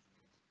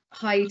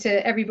hi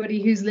to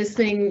everybody who's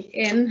listening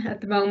in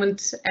at the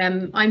moment.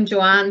 I'm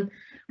Joanne,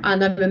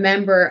 and I'm a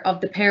member of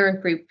the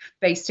parent group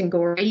based in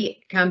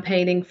Gorey,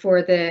 campaigning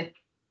for the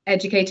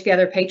Educate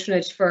Together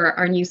patronage for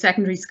our new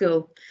secondary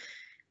school.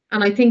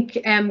 And I think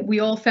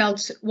we all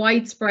felt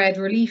widespread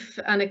relief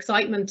and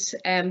excitement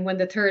when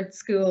the third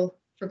school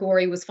for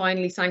Gorey was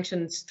finally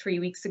sanctioned 3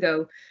 weeks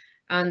ago.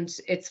 And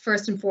it's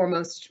first and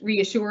foremost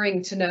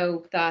reassuring to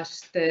know that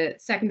the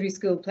secondary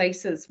school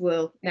places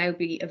will now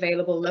be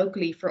available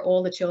locally for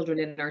all the children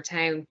in our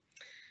town.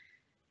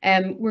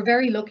 We're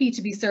very lucky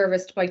to be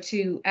serviced by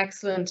two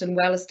excellent and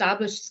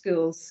well-established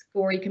schools,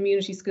 Gorey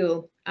Community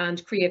School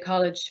and Crea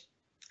College.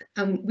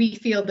 And we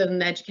feel that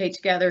an Educate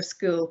Together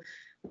school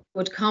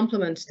would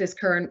complement this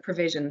current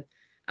provision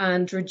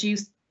and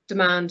reduce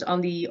demand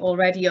on the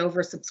already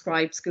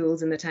oversubscribed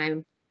schools in the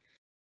town.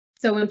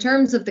 So in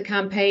terms of the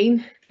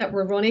campaign that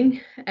we're running,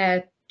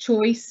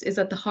 choice is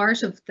at the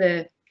heart of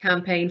the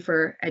campaign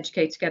for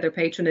Educate Together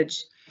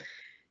patronage.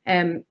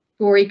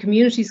 Gorey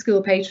Community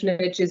School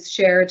patronage is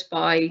shared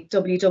by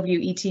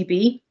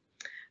WWETB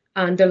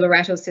and the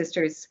Loretto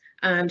Sisters,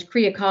 and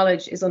Crea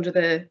College is under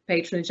the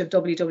patronage of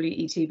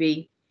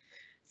WWETB.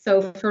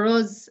 So for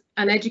us,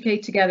 an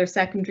Educate Together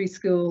secondary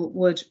school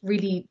would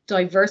really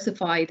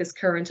diversify this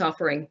current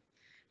offering,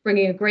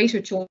 bringing a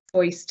greater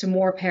choice to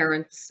more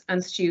parents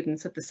and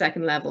students at the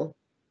second level.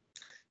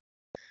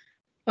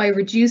 By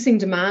reducing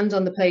demand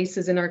on the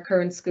places in our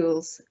current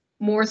schools,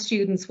 more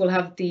students will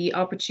have the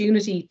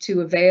opportunity to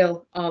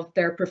avail of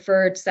their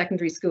preferred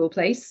secondary school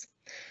place,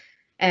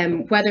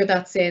 whether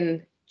that's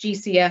in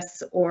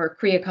GCS or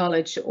Crea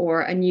College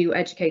or a new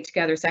Educate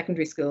Together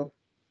secondary school.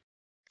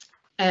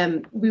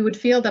 We would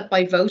feel that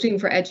by voting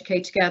for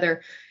Educate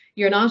Together,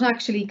 you're not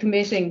actually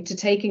committing to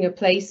taking a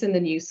place in the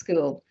new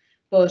school,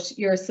 but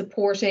you're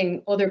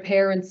supporting other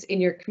parents in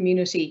your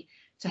community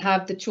to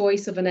have the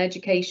choice of an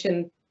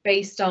education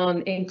based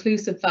on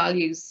inclusive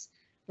values,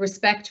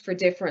 respect for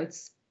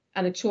difference,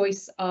 and a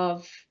choice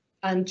of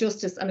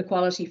justice and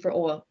equality for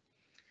all.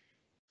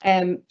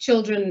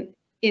 Children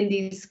in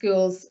these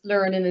schools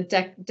learn in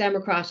a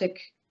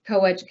democratic,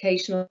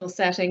 co-educational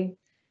setting,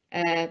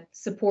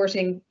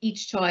 supporting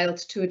each child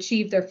to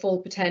achieve their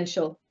full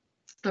potential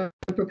and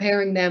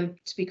preparing them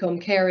to become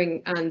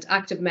caring and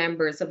active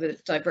members of a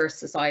diverse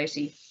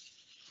society.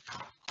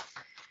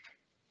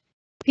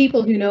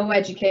 People who know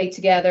Educate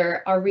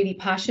Together are really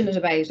passionate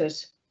about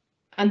it,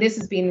 and this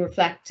has been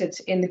reflected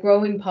in the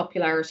growing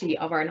popularity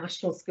of our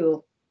national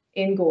school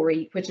in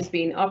Gorey, which has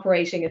been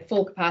operating at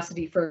full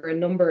capacity for a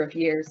number of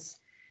years.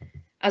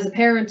 As a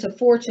parent of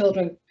 4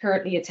 children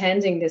currently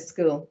attending this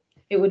school,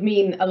 it would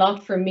mean a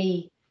lot for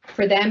me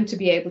for them to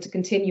be able to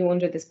continue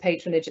under this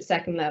patronage at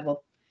second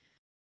level.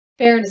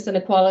 Fairness and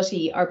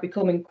equality are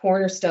becoming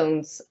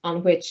cornerstones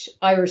on which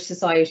Irish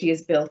society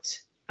is built,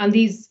 and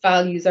these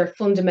values are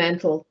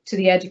fundamental to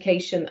the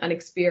education and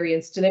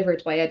experience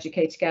delivered by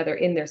Educate Together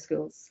in their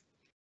schools.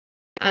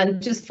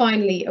 And just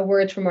finally, a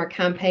word from our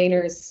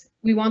campaigners.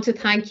 We want to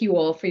thank you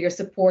all for your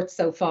support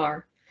so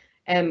far.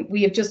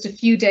 We have just a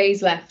few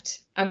days left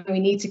and we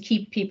need to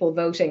keep people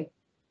voting.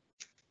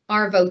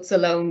 Our votes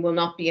alone will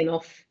not be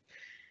enough.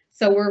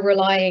 So we're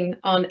relying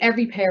on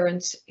every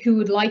parent who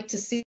would like to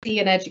see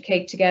an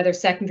Educate Together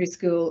secondary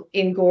school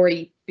in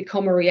Gorey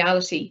become a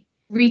reality.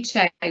 Reach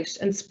out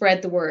and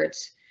spread the word.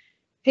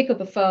 Pick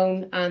up a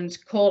phone and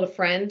call a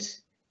friend,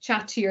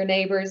 chat to your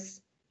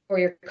neighbours or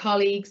your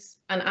colleagues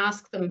and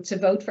ask them to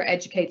vote for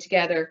Educate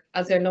Together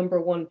as their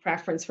 #1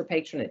 preference for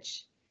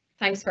patronage.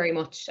 Thanks very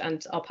much,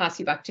 and I'll pass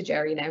you back to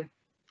Jerry now.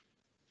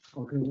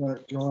 Okay, well,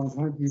 Joanne,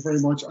 thank you very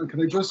much. And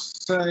can I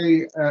just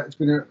say it's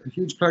been a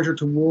huge pleasure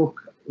to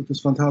work with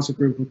this fantastic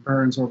group of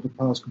parents over the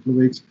past couple of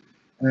weeks.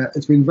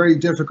 It's been very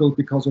difficult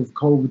because of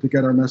COVID to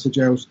get our message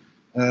out.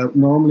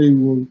 Normally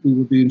we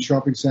would be in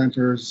shopping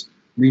centres,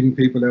 meeting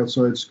people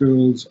outside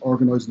schools,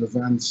 organising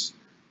events,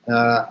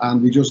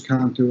 and we just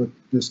can't do it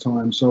this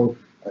time. So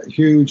a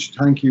huge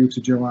thank you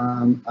to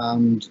Joanne,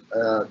 and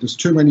there's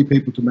too many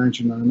people to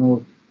mention. I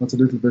know that's a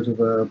little bit of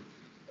a,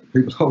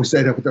 people always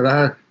say that, but there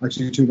are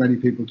actually too many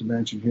people to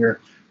mention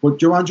here. But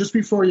Joanne, just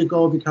before you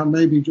go, if you can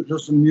maybe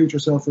just unmute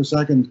yourself for a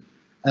second,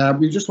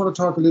 we just want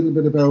to talk a little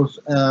bit about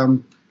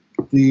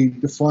the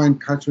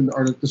defined catchment,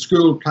 or the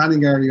school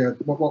planning area,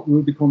 what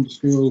will become the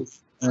school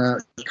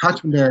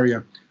catchment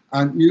area.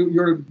 And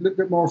you're a little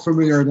bit more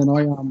familiar than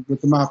I am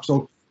with the map.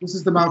 So this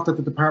is the map that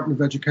the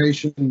Department of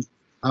Education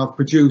have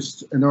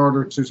produced in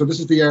order to, so this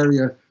is the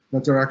area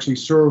that they're actually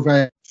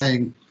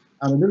surveying.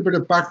 And a little bit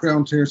of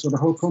background here. So the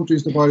whole country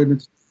is divided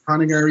into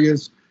planning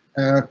areas.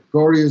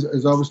 Gorey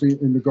is obviously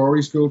in the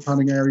Gorey school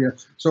planning area.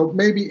 So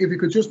maybe if you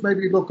could just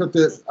maybe look at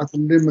the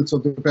limits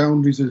of the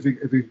boundaries, if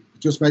you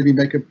just maybe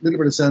make a little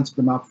bit of sense of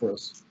the map for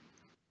us.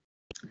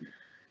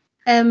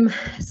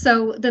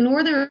 So the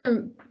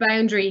northern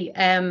boundary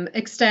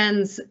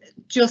extends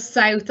just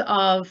south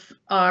of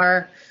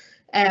our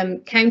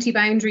county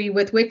boundary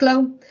with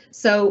Wicklow.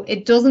 So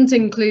it doesn't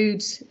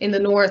include in the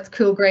north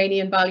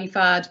Coolgraney and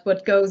Ballyfad,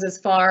 but goes as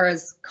far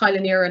as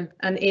Kylenear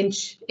and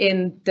Inch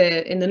in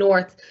the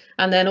north,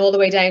 and then all the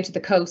way down to the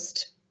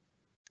coast.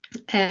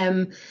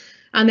 And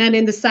then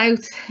in the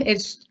south,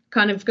 it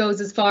kind of goes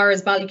as far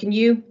as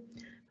Ballycanoe,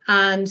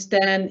 and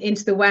then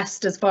into the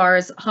west as far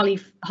as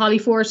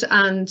Hollyfort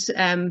and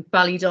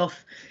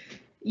Ballyduff.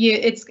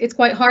 It's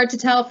quite hard to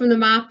tell from the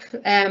map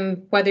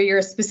whether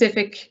your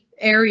specific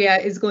area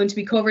is going to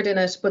be covered in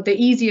it, but the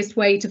easiest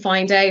way to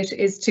find out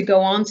is to go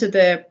onto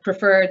the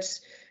preferred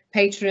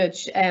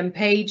patronage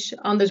page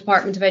on the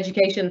Department of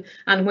Education,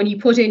 and when you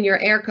put in your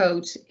air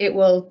code, it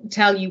will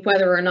tell you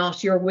whether or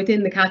not you're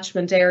within the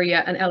catchment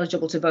area and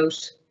eligible to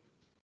vote.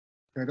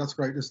 Okay, that's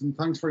great. Listen,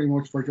 thanks very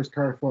much for just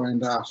clarifying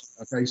that.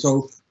 Okay,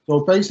 so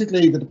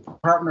basically the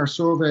department are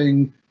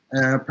surveying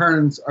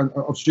parents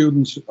of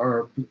students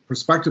or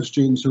prospective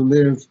students who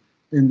live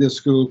in this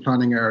school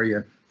planning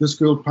area. This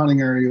school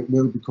planning area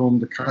will become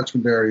the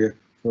catchment area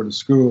for the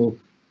school,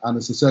 and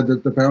as I said,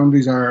 that the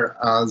boundaries are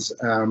as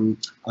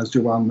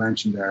Joanne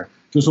mentioned there.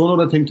 Just one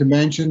other thing to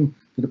mention: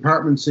 the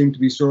department seem to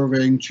be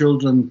surveying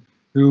children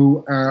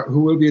who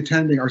will be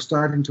attending or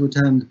starting to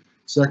attend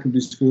secondary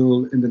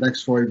school in the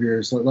next 5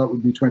 years. So that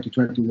would be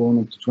 2021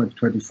 up to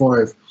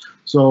 2025.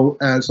 So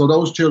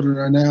those children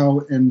are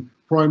now in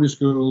primary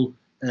school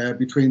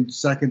between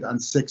 2nd and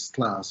 6th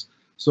class.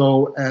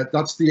 So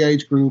that's the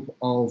age group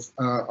of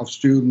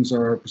students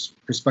or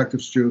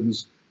prospective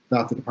students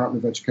that the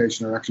Department of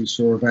Education are actually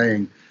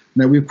surveying.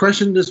 Now, we've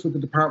questioned this with the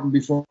department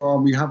before,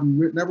 and we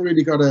never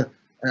really got a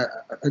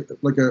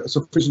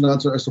sufficient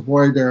answer as to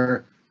why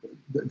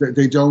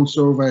they don't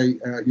survey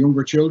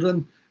younger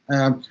children.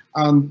 And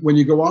when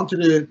you go onto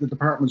the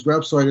department's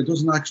website, it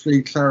doesn't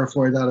actually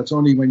clarify that. It's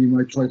only when you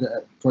might try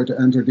to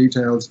enter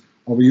details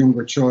of a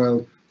younger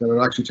child that it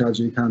actually tells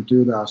you can't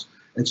do that.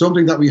 It's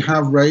something that we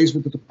have raised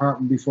with the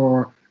department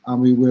before,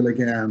 and we will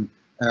again.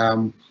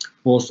 So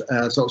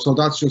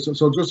that's just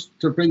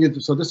to bring it.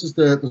 So this is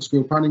the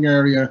school planning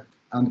area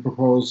and the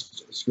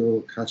proposed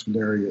school catchment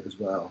area as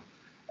well.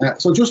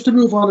 So just to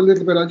move on a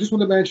little bit, I just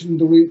want to mention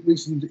the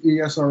recent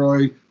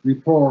ESRI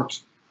report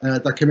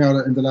that came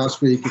out in the last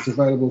week. It's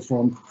available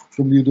from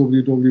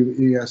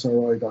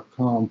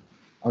www.esri.com,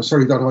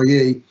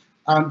 .ie.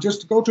 And just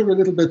to go through a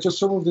little bit, just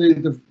some of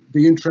the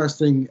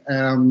interesting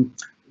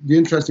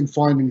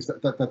findings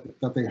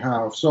that they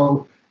have.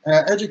 So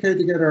Educate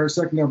Together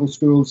second level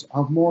schools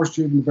have more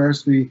student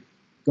diversity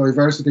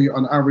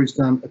on average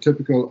than a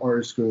typical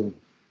Irish school.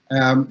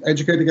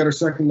 Educate Together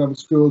second level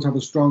schools have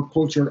a strong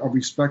culture of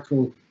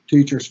respectful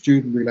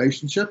teacher-student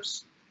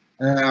relationships.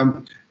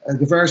 A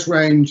diverse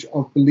range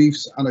of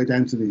beliefs and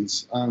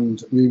identities,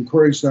 and we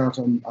encourage that,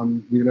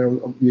 and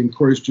we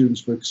encourage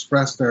students to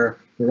express their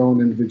own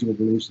individual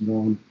beliefs and their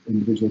own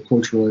individual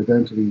cultural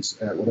identities,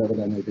 whatever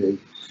they may be.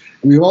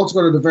 And we've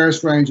also got a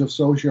diverse range of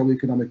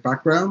socio-economic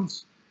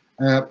backgrounds,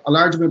 a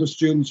large amount of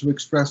students who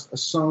express a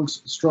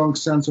strong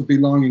sense of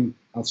belonging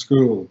at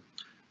school,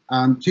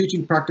 and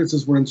teaching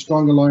practices were in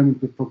strong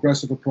alignment with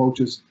progressive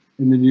approaches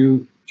in the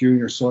new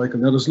junior cycle.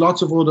 Now, there's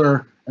lots of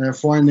other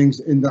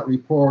findings in that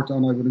report,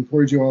 and I would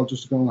encourage you all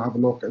just to go and have a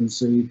look and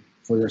see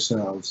for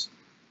yourselves.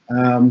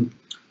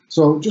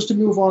 So just to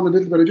move on a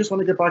little bit, I just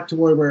want to get back to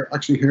why we're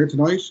actually here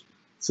tonight.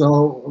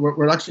 So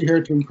we're actually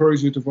here to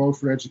encourage you to vote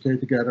for Educate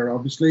Together.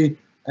 Obviously,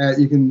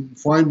 you can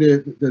find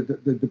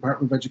the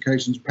Department of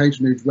Education's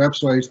patronage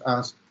website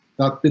at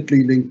that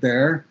bit.ly link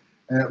there.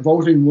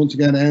 Voting once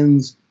again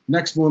ends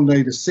next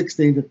Monday, the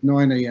 16th at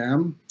 9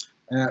 AM.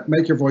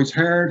 Make your voice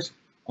heard.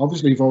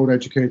 Obviously, vote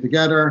Educate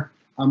Together,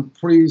 and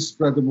please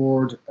spread the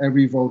word.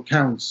 Every vote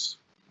counts.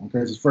 Okay,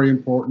 so it's very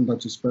important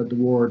that you spread the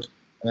word.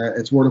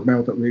 It's word of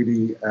mouth that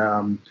really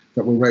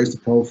that will raise the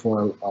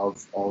profile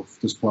of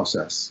this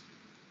process.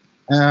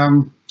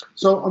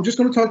 So I'm just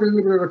going to talk a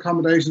little bit about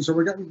accommodation. So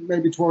we're getting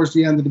maybe towards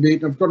the end of the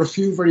meeting. I've got a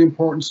few very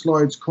important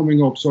slides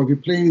coming up. So if you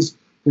please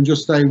can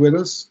just stay with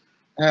us.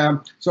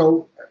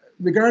 So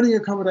regarding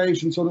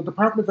accommodation, so the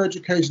Department of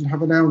Education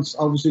have announced,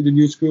 obviously, the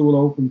new school will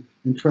open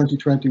in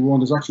 2021.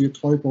 There's actually a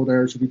typo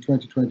there, it should be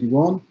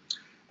 2021.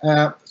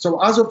 So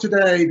as of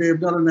today, they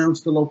have not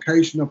announced the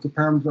location of the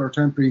permanent or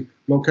temporary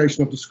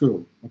location of the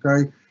school,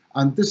 okay?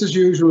 And this is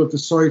usual if the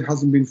site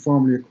hasn't been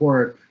formally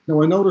acquired.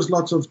 Now, I know there's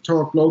lots of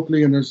talk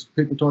locally, and there's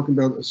people talking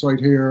about a site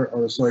here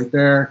or a site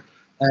there.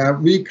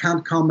 We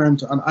can't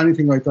comment on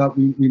anything like that.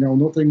 We know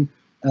nothing.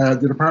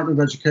 The Department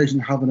of Education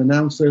haven't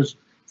announced it.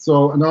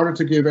 So in order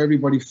to give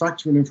everybody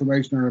factual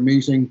information in our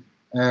meeting,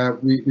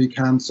 we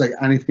can't say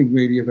anything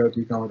really about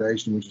the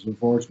accommodation, which is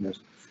unfortunate.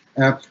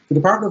 The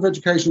Department of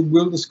Education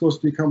will discuss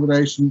the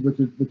accommodation with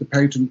the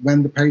patron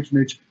when the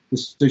patronage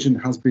decision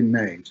has been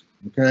made.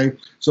 Okay,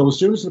 so as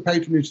soon as the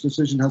patronage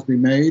decision has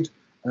been made,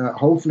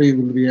 hopefully it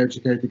will be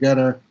Educate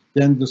Together.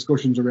 Then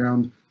discussions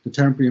around the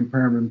temporary and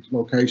permanent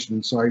location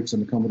and sites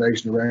and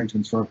accommodation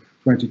arrangements for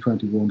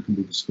 2021 can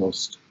be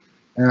discussed.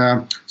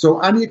 So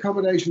any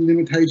accommodation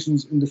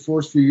limitations in the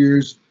first few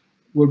years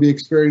will be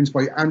experienced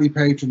by any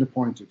patron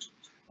appointed,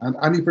 and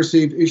any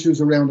perceived issues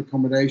around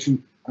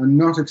accommodation are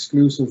not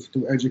exclusive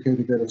to Educate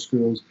Together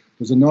schools.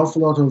 There's an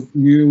awful lot of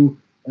new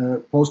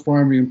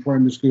post-primary and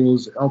primary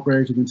schools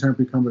operating in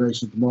temporary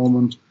accommodation at the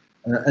moment.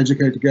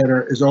 Educate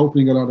Together is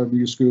opening a lot of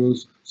new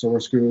schools, so our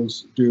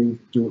schools do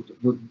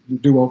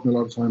open a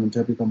lot of time in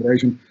temporary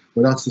accommodation,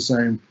 but that's the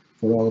same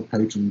for all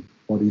patron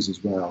bodies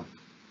as well.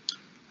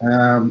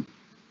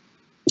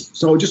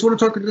 So I just want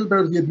to talk a little bit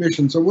about the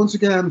admission. So once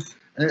again,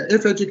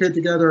 if Educate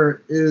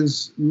Together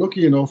is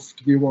lucky enough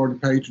to be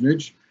awarded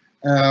patronage,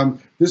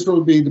 this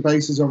will be the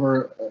basis of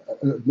our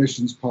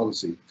admissions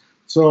policy.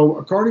 So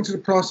according to the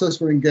process,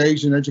 we're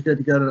engaged in Educate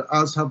Together,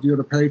 as have the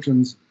other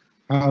patrons,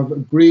 have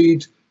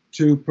agreed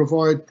to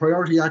provide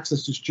priority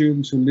access to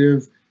students who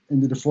live in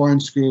the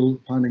defined school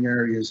planning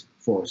areas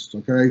first,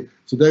 okay?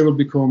 So they will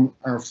become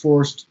our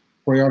first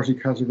priority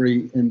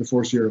category in the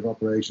first year of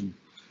operation.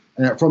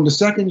 From the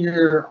second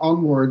year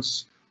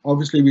onwards,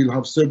 obviously we'll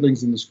have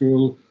siblings in the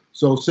school,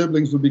 so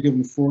siblings will be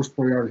given first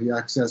priority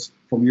access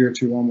from year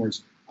 2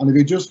 onwards. And if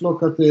you just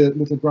look at the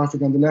little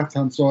graphic on the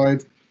left-hand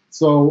side,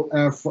 so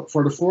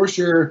for the first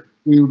year,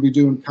 we will be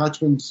doing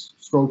catchment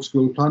stroke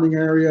school planning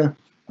area,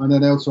 and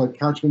then outside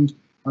catchment,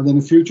 and then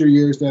in future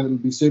years, then it'll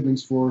be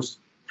siblings first,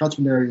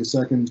 catchment area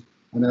second,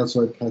 and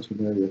outside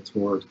catchment area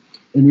third.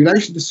 In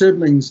relation to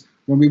siblings,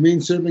 when we mean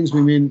siblings,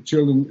 we mean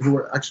children who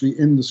are actually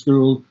in the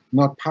school,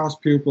 not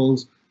past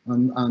pupils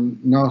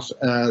and not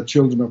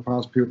children of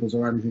past pupils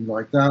or anything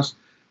like that.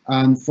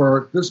 And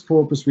for this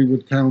purpose, we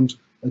would count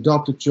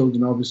adopted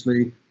children,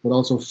 obviously, but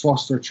also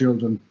foster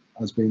children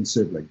as being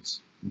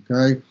siblings.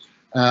 Okay.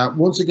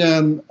 Once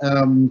again,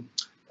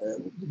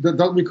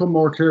 that'll become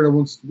more clear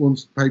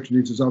once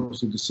patronage is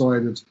obviously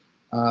decided,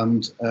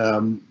 and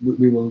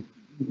we will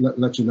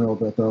let you know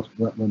about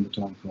that when the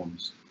time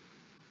comes.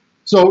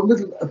 So,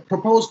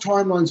 proposed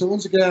timeline. So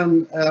once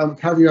again,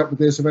 caveat with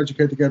this: if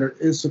Educate Together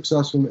is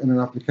successful in an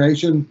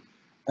application,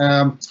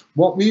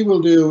 what we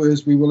will do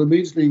is we will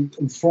immediately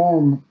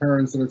inform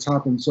parents that it's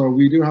happened. So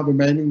we do have a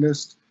mailing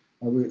list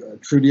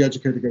through the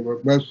Educate Together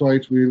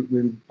website.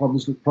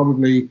 We'll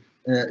probably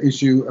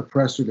issue a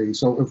press release.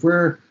 So if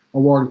we're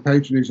awarded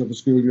patronage of the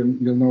school,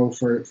 you'll know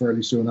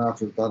fairly soon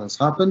after that has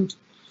happened.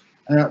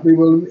 We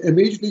will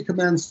immediately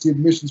commence the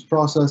admissions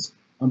process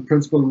and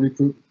principal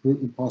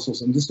recruitment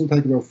process, and this will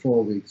take about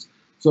 4 weeks.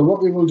 So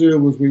what we will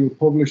do is we will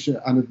publish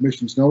an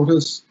admissions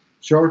notice.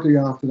 Shortly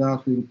after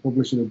that, we will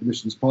publish an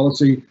admissions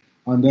policy,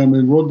 and then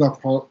we'll run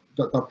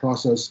that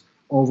process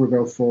over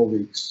about 4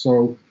 weeks.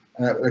 So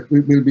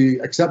we'll be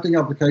accepting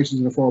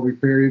applications in a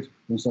 4-week period.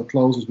 Once that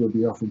closes, we'll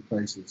be offering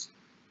places.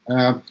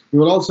 We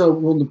will also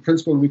run the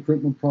principal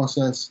recruitment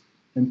process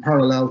in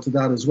parallel to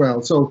that as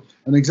well. So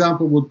an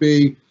example would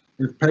be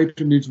if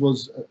patronage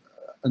was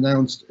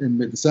announced in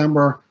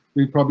mid-December,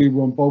 we'd probably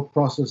run both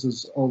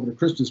processes over the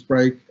Christmas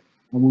break,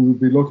 and we would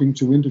be looking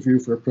to interview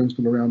for a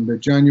principal around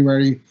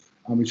mid-January,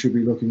 and we should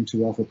be looking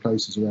to offer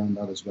places around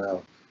that as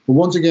well. But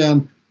once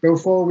again, about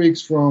 4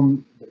 weeks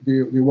from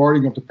the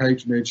awarding of the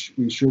patronage,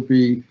 we should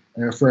be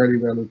fairly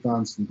well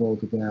advanced in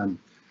both of them.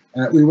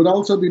 We would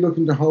also be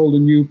looking to hold a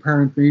new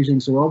parent meeting,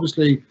 so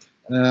obviously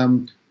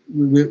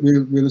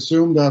we'll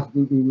assume that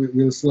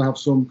we'll still have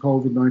some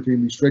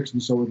COVID-19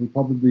 restrictions, so it will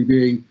probably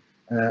be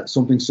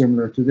something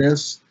similar to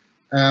this.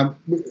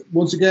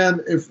 Once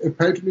again, if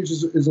patronage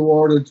is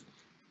awarded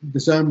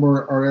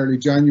December or early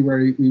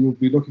January, we will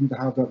be looking to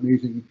have that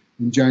meeting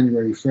in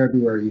January,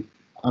 February,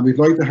 and we'd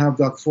like to have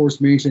that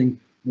first meeting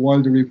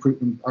while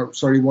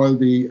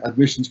the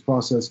admissions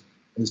process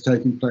is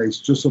taking place,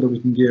 just so that we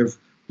can give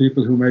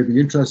people who may be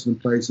interested in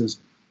places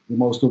the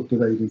most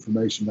up-to-date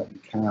information that we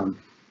can.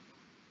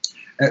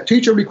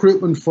 Teacher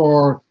recruitment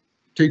for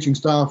teaching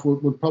staff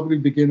would probably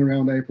begin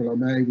around April or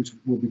May, which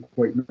would be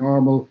quite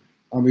normal,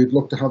 and we'd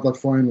look to have that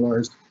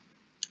finalised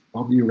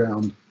probably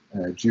around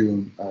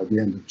June, the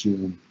end of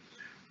June.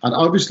 And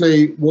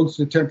obviously, once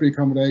the temporary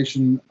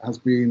accommodation has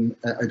been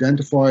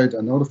identified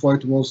and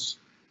notified to us,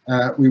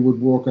 we would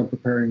work on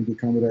preparing the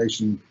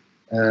accommodation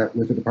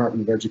with the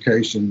Department of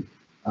Education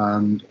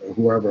and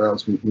whoever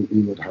else we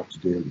would have to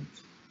deal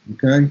with.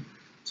 Okay,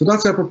 so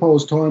that's our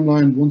proposed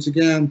timeline. Once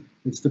again,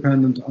 it's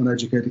dependent on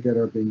Educate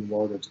Together being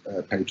awarded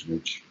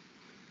patronage.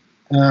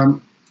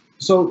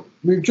 So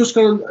we've just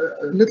got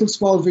a little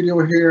small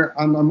video here,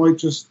 and I might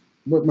just,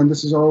 when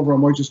this is over, I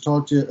might just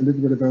talk to you a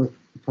little bit about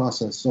the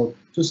process. So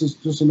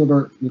just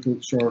another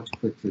little short,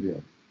 quick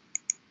video.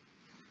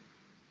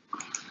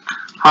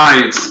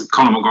 Hi, it's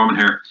Colin O'Gorman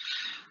here.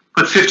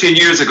 But 15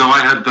 years ago,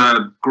 I had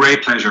the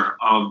great pleasure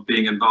of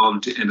being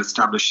involved in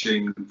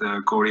establishing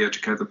the Gorey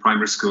Educated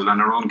Primary School, and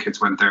our own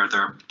kids went there.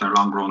 They're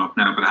long grown up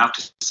now, but I have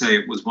to say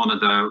it was one of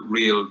the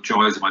real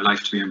joys of my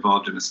life to be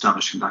involved in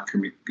establishing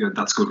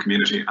that school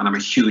community, and I'm a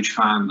huge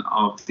fan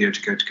of the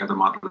Educate Together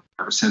model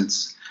ever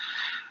since.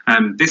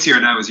 This year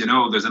now, as you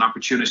know, there's an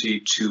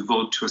opportunity to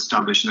vote to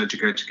establish an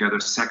Educate Together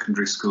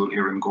secondary school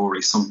here in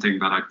Gorey, something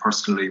that I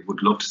personally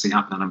would love to see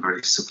happen and I'm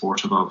very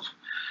supportive of.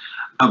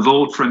 A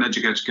vote for an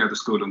Educate Together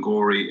school in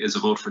Gorey is a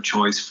vote for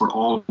choice for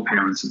all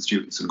parents and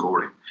students in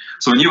Gorey.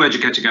 So a new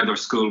Educate Together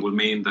school will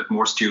mean that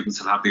more students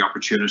will have the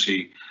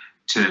opportunity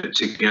to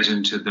get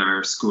into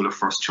their school of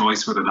first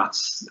choice, whether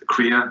that's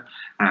CREA,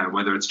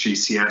 whether it's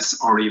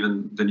GCS, or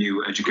even the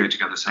new Educate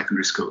Together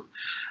secondary school.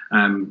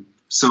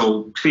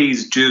 So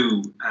please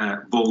do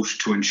vote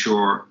to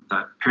ensure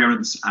that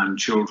parents and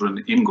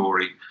children in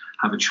Gorey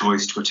have a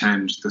choice to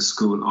attend the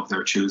school of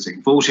their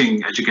choosing.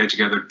 Voting Educate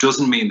Together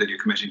doesn't mean that you're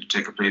committing to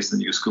take a place in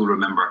the new school,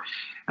 remember.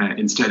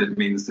 Instead, it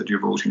means that you're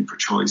voting for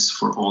choice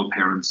for all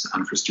parents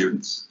and for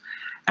students.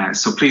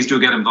 So please do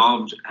get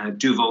involved,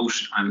 do vote,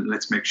 and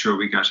let's make sure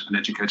we get an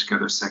Educate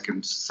Together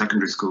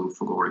secondary school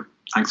for Gorey.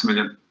 Thanks a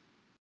million.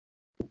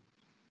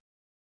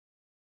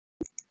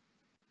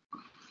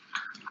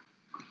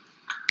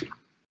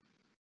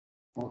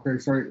 Okay,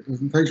 sorry.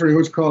 Thanks very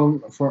much,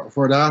 Colin,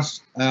 for that.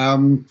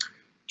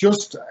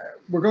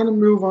 We're going to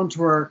move on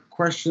to our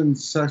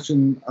questions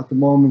section at the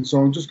moment, so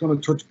I'm just going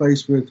to touch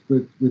base with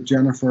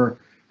Jennifer.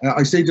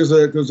 I see there's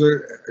a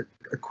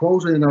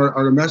quote in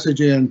or a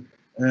message in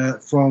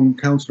from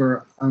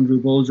Councillor Andrew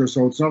Bulger,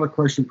 so it's not a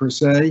question per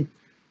se.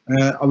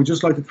 I would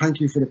just like to thank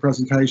you for the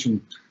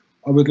presentation.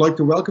 I would like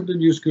to welcome the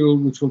new school,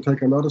 which will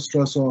take a lot of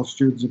stress off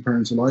students and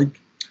parents alike.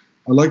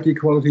 I like the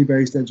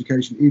equality-based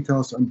education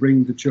ethos and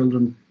bring the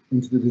children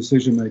into the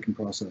decision-making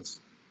process.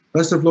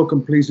 Best of luck,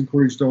 and please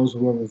encourage those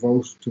who have a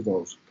vote to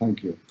vote.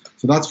 Thank you.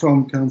 So that's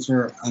from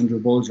Councillor Andrew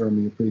Bulger, and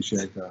we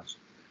appreciate that.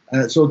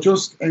 So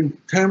just in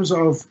terms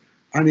of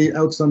any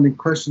outstanding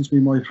questions we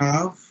might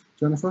have,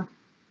 Jennifer?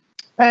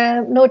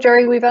 No,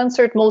 Jerry, we've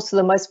answered most of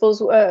them. I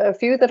suppose a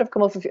few that have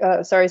come up,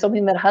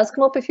 something that has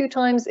come up a few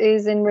times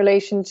is in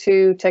relation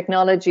to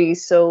technology.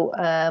 So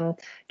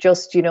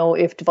just, you know,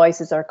 if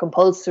devices are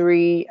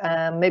compulsory,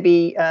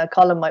 maybe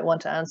Colin might want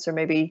to answer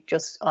maybe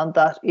just on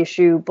that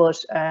issue,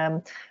 but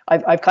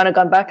I've kind of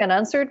gone back and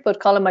answered,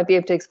 but Colin might be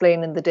able to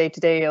explain in the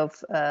day-to-day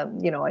of,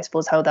 you know, I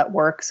suppose how that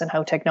works and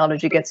how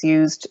technology gets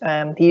used.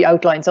 He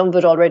outlined some of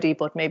it already,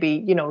 but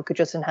maybe, you know, could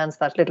just enhance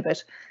that a little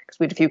bit because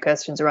we had a few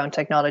questions around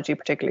technology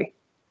particularly.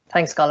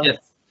 Thanks, Colin. Yes.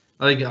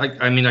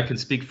 I mean, I can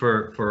speak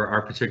for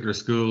our particular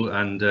school,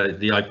 and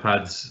the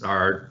iPads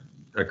are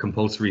a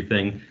compulsory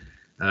thing,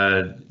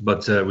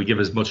 but we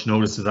give as much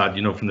notice of that,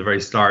 you know, from the very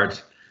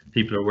start.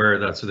 People are aware of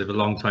that, so they have a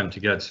long time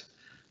to get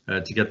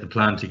the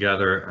plan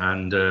together,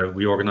 and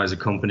we organise a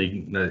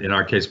company. In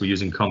our case, we're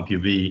using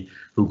CompUB,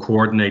 who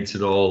coordinates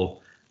it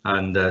all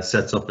and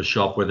sets up a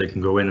shop where they can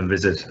go in and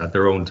visit at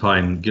their own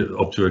time,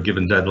 up to a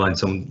given deadline,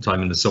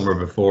 sometime in the summer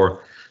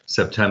before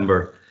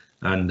September.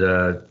 And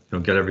you know,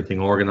 get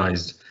everything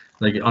organized.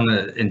 Like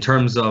in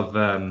terms of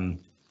that's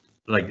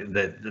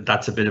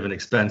a bit of an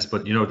expense,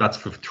 but you know, that's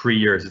for 3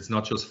 years. It's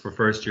not just for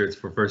first year, it's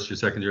for first year,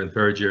 second year and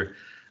third year.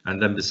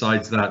 And then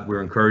besides that,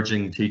 we're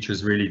encouraging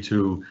teachers really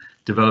to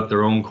develop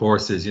their own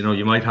courses. You know,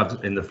 you might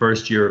have in the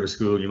first year of a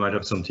school, you might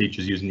have some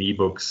teachers using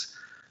ebooks,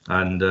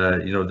 and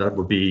you know, that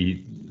would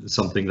be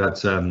something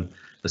that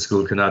a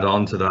school can add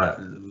on to that,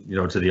 you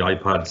know, to the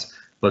iPads.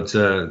 But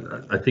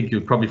I think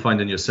you'll probably find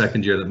in your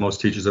second year that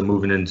most teachers are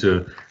moving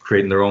into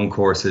creating their own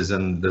courses,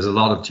 and there's a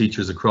lot of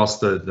teachers across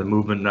the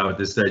movement now at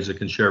this stage that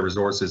can share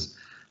resources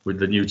with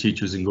the new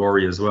teachers in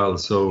Gorey as well.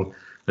 So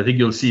I think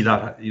you'll see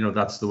that, you know,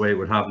 that's the way it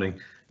would happening.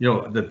 You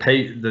know,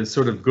 the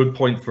sort of good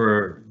point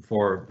for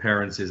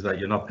parents is that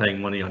you're not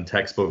paying money on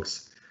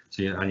textbooks,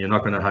 so and you're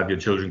not going to have your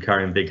children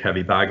carrying big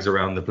heavy bags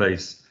around the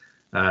place.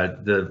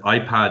 The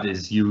iPad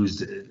is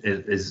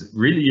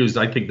really used.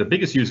 I think the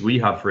biggest use we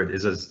have for it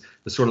is as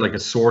sort of like a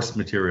source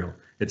material.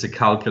 It's a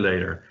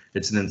calculator,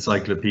 it's an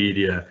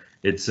encyclopedia,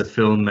 it's a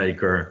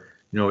filmmaker.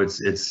 You know,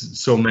 it's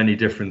so many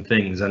different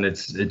things, and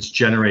it's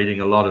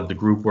generating a lot of the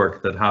group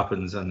work that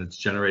happens, and it's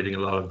generating a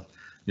lot of,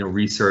 you know,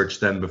 research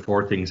then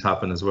before things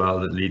happen as well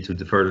that lead to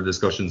further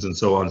discussions and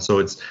so on. So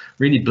it's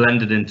really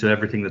blended into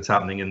everything that's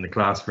happening in the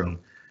classroom,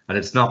 and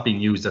it's not being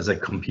used as a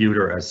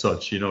computer as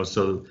such, you know.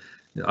 So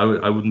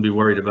I wouldn't be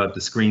worried about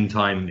the screen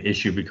time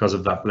issue because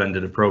of that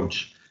blended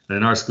approach. And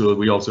in our school,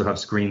 we also have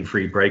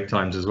screen-free break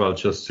times as well,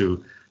 just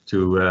to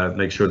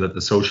make sure that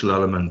the social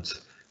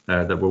element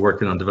that we're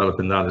working on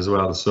developing that as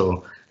well.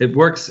 So it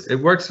works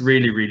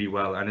really, really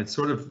well. And it's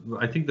sort of,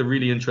 I think the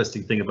really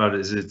interesting thing about it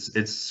is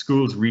it's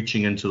schools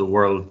reaching into the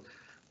world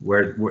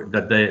where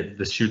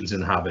the students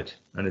inhabit,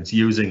 and it's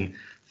using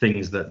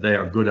things that they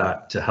are good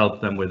at to help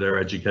them with their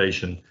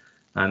education.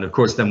 And of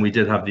course, then we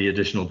did have the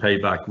additional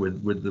payback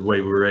with the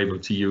way we were able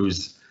to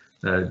use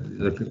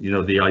you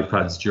know, the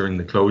iPads during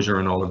the closure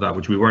and all of that,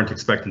 which we weren't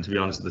expecting, to be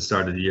honest, at the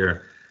start of the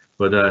year.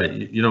 But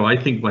you know, I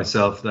think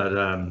myself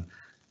that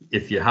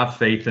if you have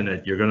faith in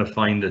it, you're going to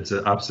find it's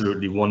an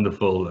absolutely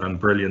wonderful and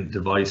brilliant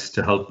device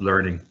to help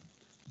learning.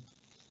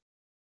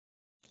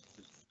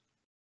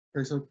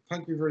 Okay, so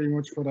thank you very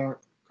much for that,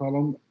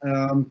 Colin.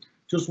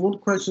 Just one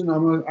question,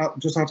 I'm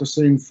just after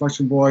seeing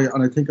Flashing Boy,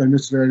 and I think I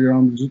missed it earlier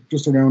on,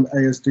 just around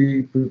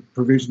ASD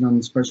provision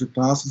and special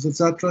classes,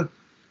 etc.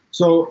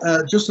 So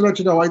just to let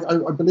you know,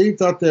 I believe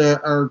that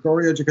our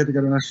Gorey Educate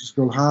Together National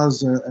School has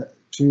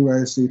 2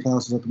 ASD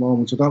classes at the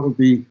moment, so that would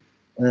be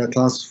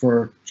classes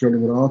for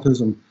children with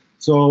autism.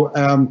 So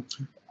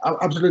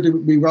absolutely,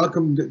 we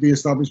welcome the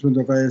establishment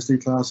of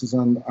ASD classes,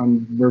 and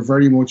we're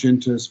very much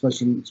into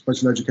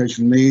special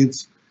education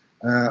needs.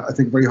 I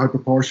think a very high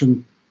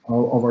proportion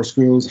of our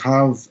schools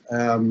have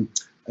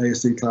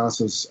ASD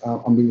classes,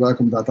 and we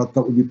welcome that. That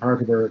would be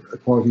part of our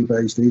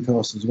equality-based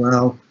ethos as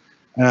well.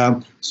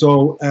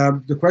 So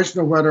the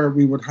question of whether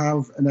we would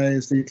have an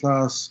ASD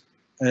class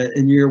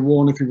in year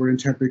 1 if we were in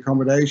temporary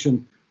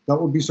accommodation, that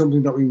would be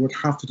something that we would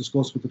have to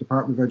discuss with the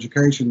Department of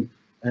Education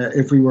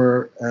if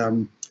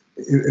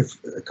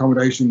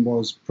accommodation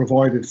was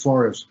provided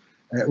for it.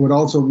 We would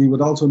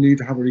also need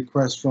to have a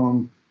request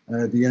from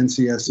the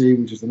NCSE,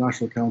 which is the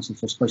National Council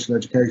for Special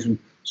Education.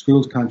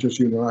 Schools can't just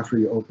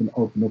unilaterally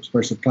open up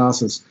special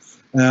classes.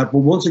 But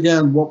once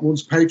again,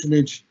 once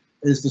patronage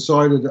is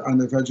decided,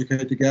 and if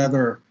Educate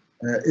Together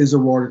is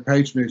awarded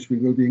patronage, we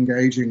will be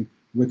engaging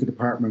with the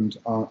department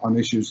on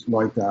issues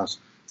like that.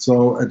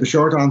 So the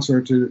short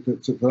answer to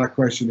that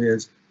question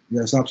is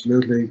yes,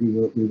 absolutely.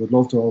 We would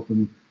love to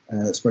open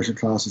special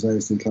classes,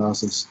 ASD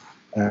classes,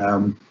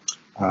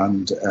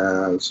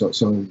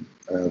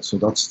 so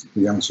that's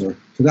the answer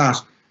to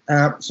that.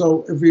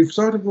 So if we've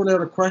started running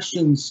out of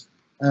questions,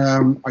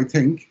 I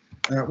think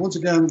once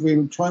again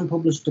we'll try and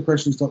publish the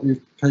questions that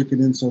we've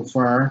taken in so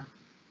far,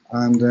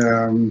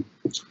 and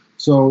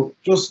so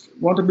just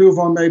want to move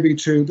on maybe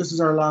to, this is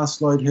our last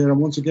slide here,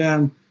 and once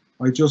again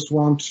I just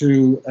want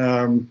to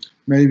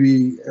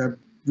maybe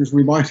just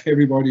remind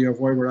everybody of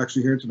why we're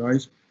actually here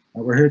tonight.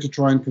 We're here to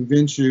try and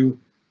convince you,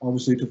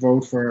 obviously, to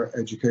vote for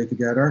Educate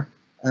Together.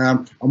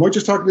 I might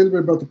just talk a little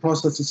bit about the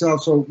process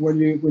itself. So when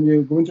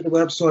you go into the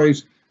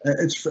website,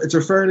 it's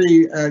a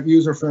fairly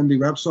user-friendly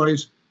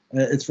website.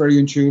 It's very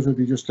intuitive.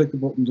 You just click the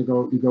button to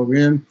go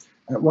in.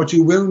 What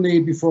you will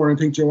need before, I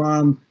think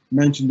Joanne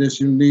mentioned this,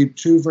 you'll need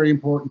 2 very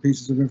important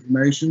pieces of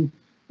information.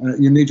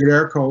 You need your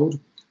air code,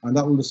 and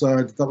that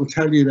will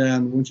tell you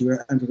then, once you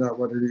enter that,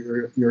 whether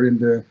you're in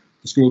the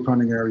school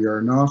planning area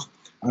or not.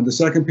 And the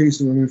second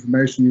piece of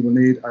information you will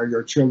need are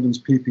your children's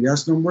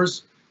PPS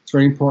numbers. It's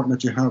very important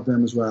that you have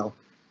them as well.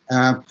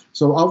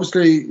 So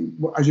obviously,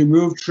 as you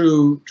move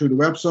through the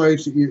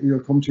website, you'll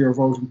come to your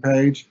voting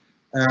page.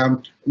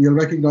 You'll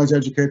recognise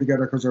Educate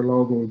Together because our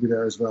logo will be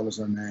there as well as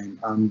our name.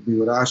 And we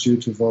would ask you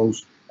to vote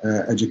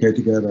Educate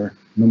Together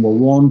number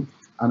 1,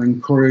 and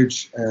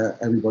encourage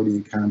everybody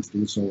you can to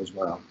do so as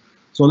well.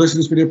 So listen,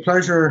 it's been a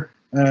pleasure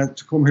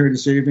to come here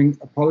this evening.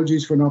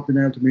 Apologies for not being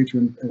able to meet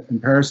you in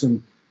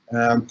person.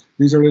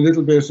 These are a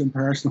little bit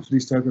impersonal,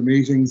 these type of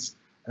meetings.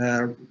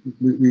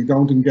 We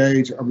don't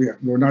engage, or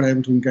we're not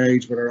able to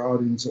engage with our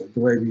audience the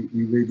way we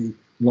really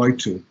like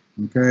to.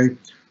 Okay,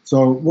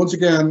 so once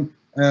again,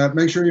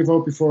 make sure you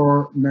vote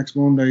before next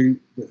Monday,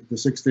 the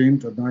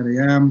 16th at 9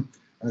 AM.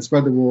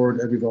 Spread the word,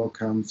 every vote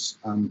counts,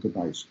 and good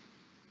night.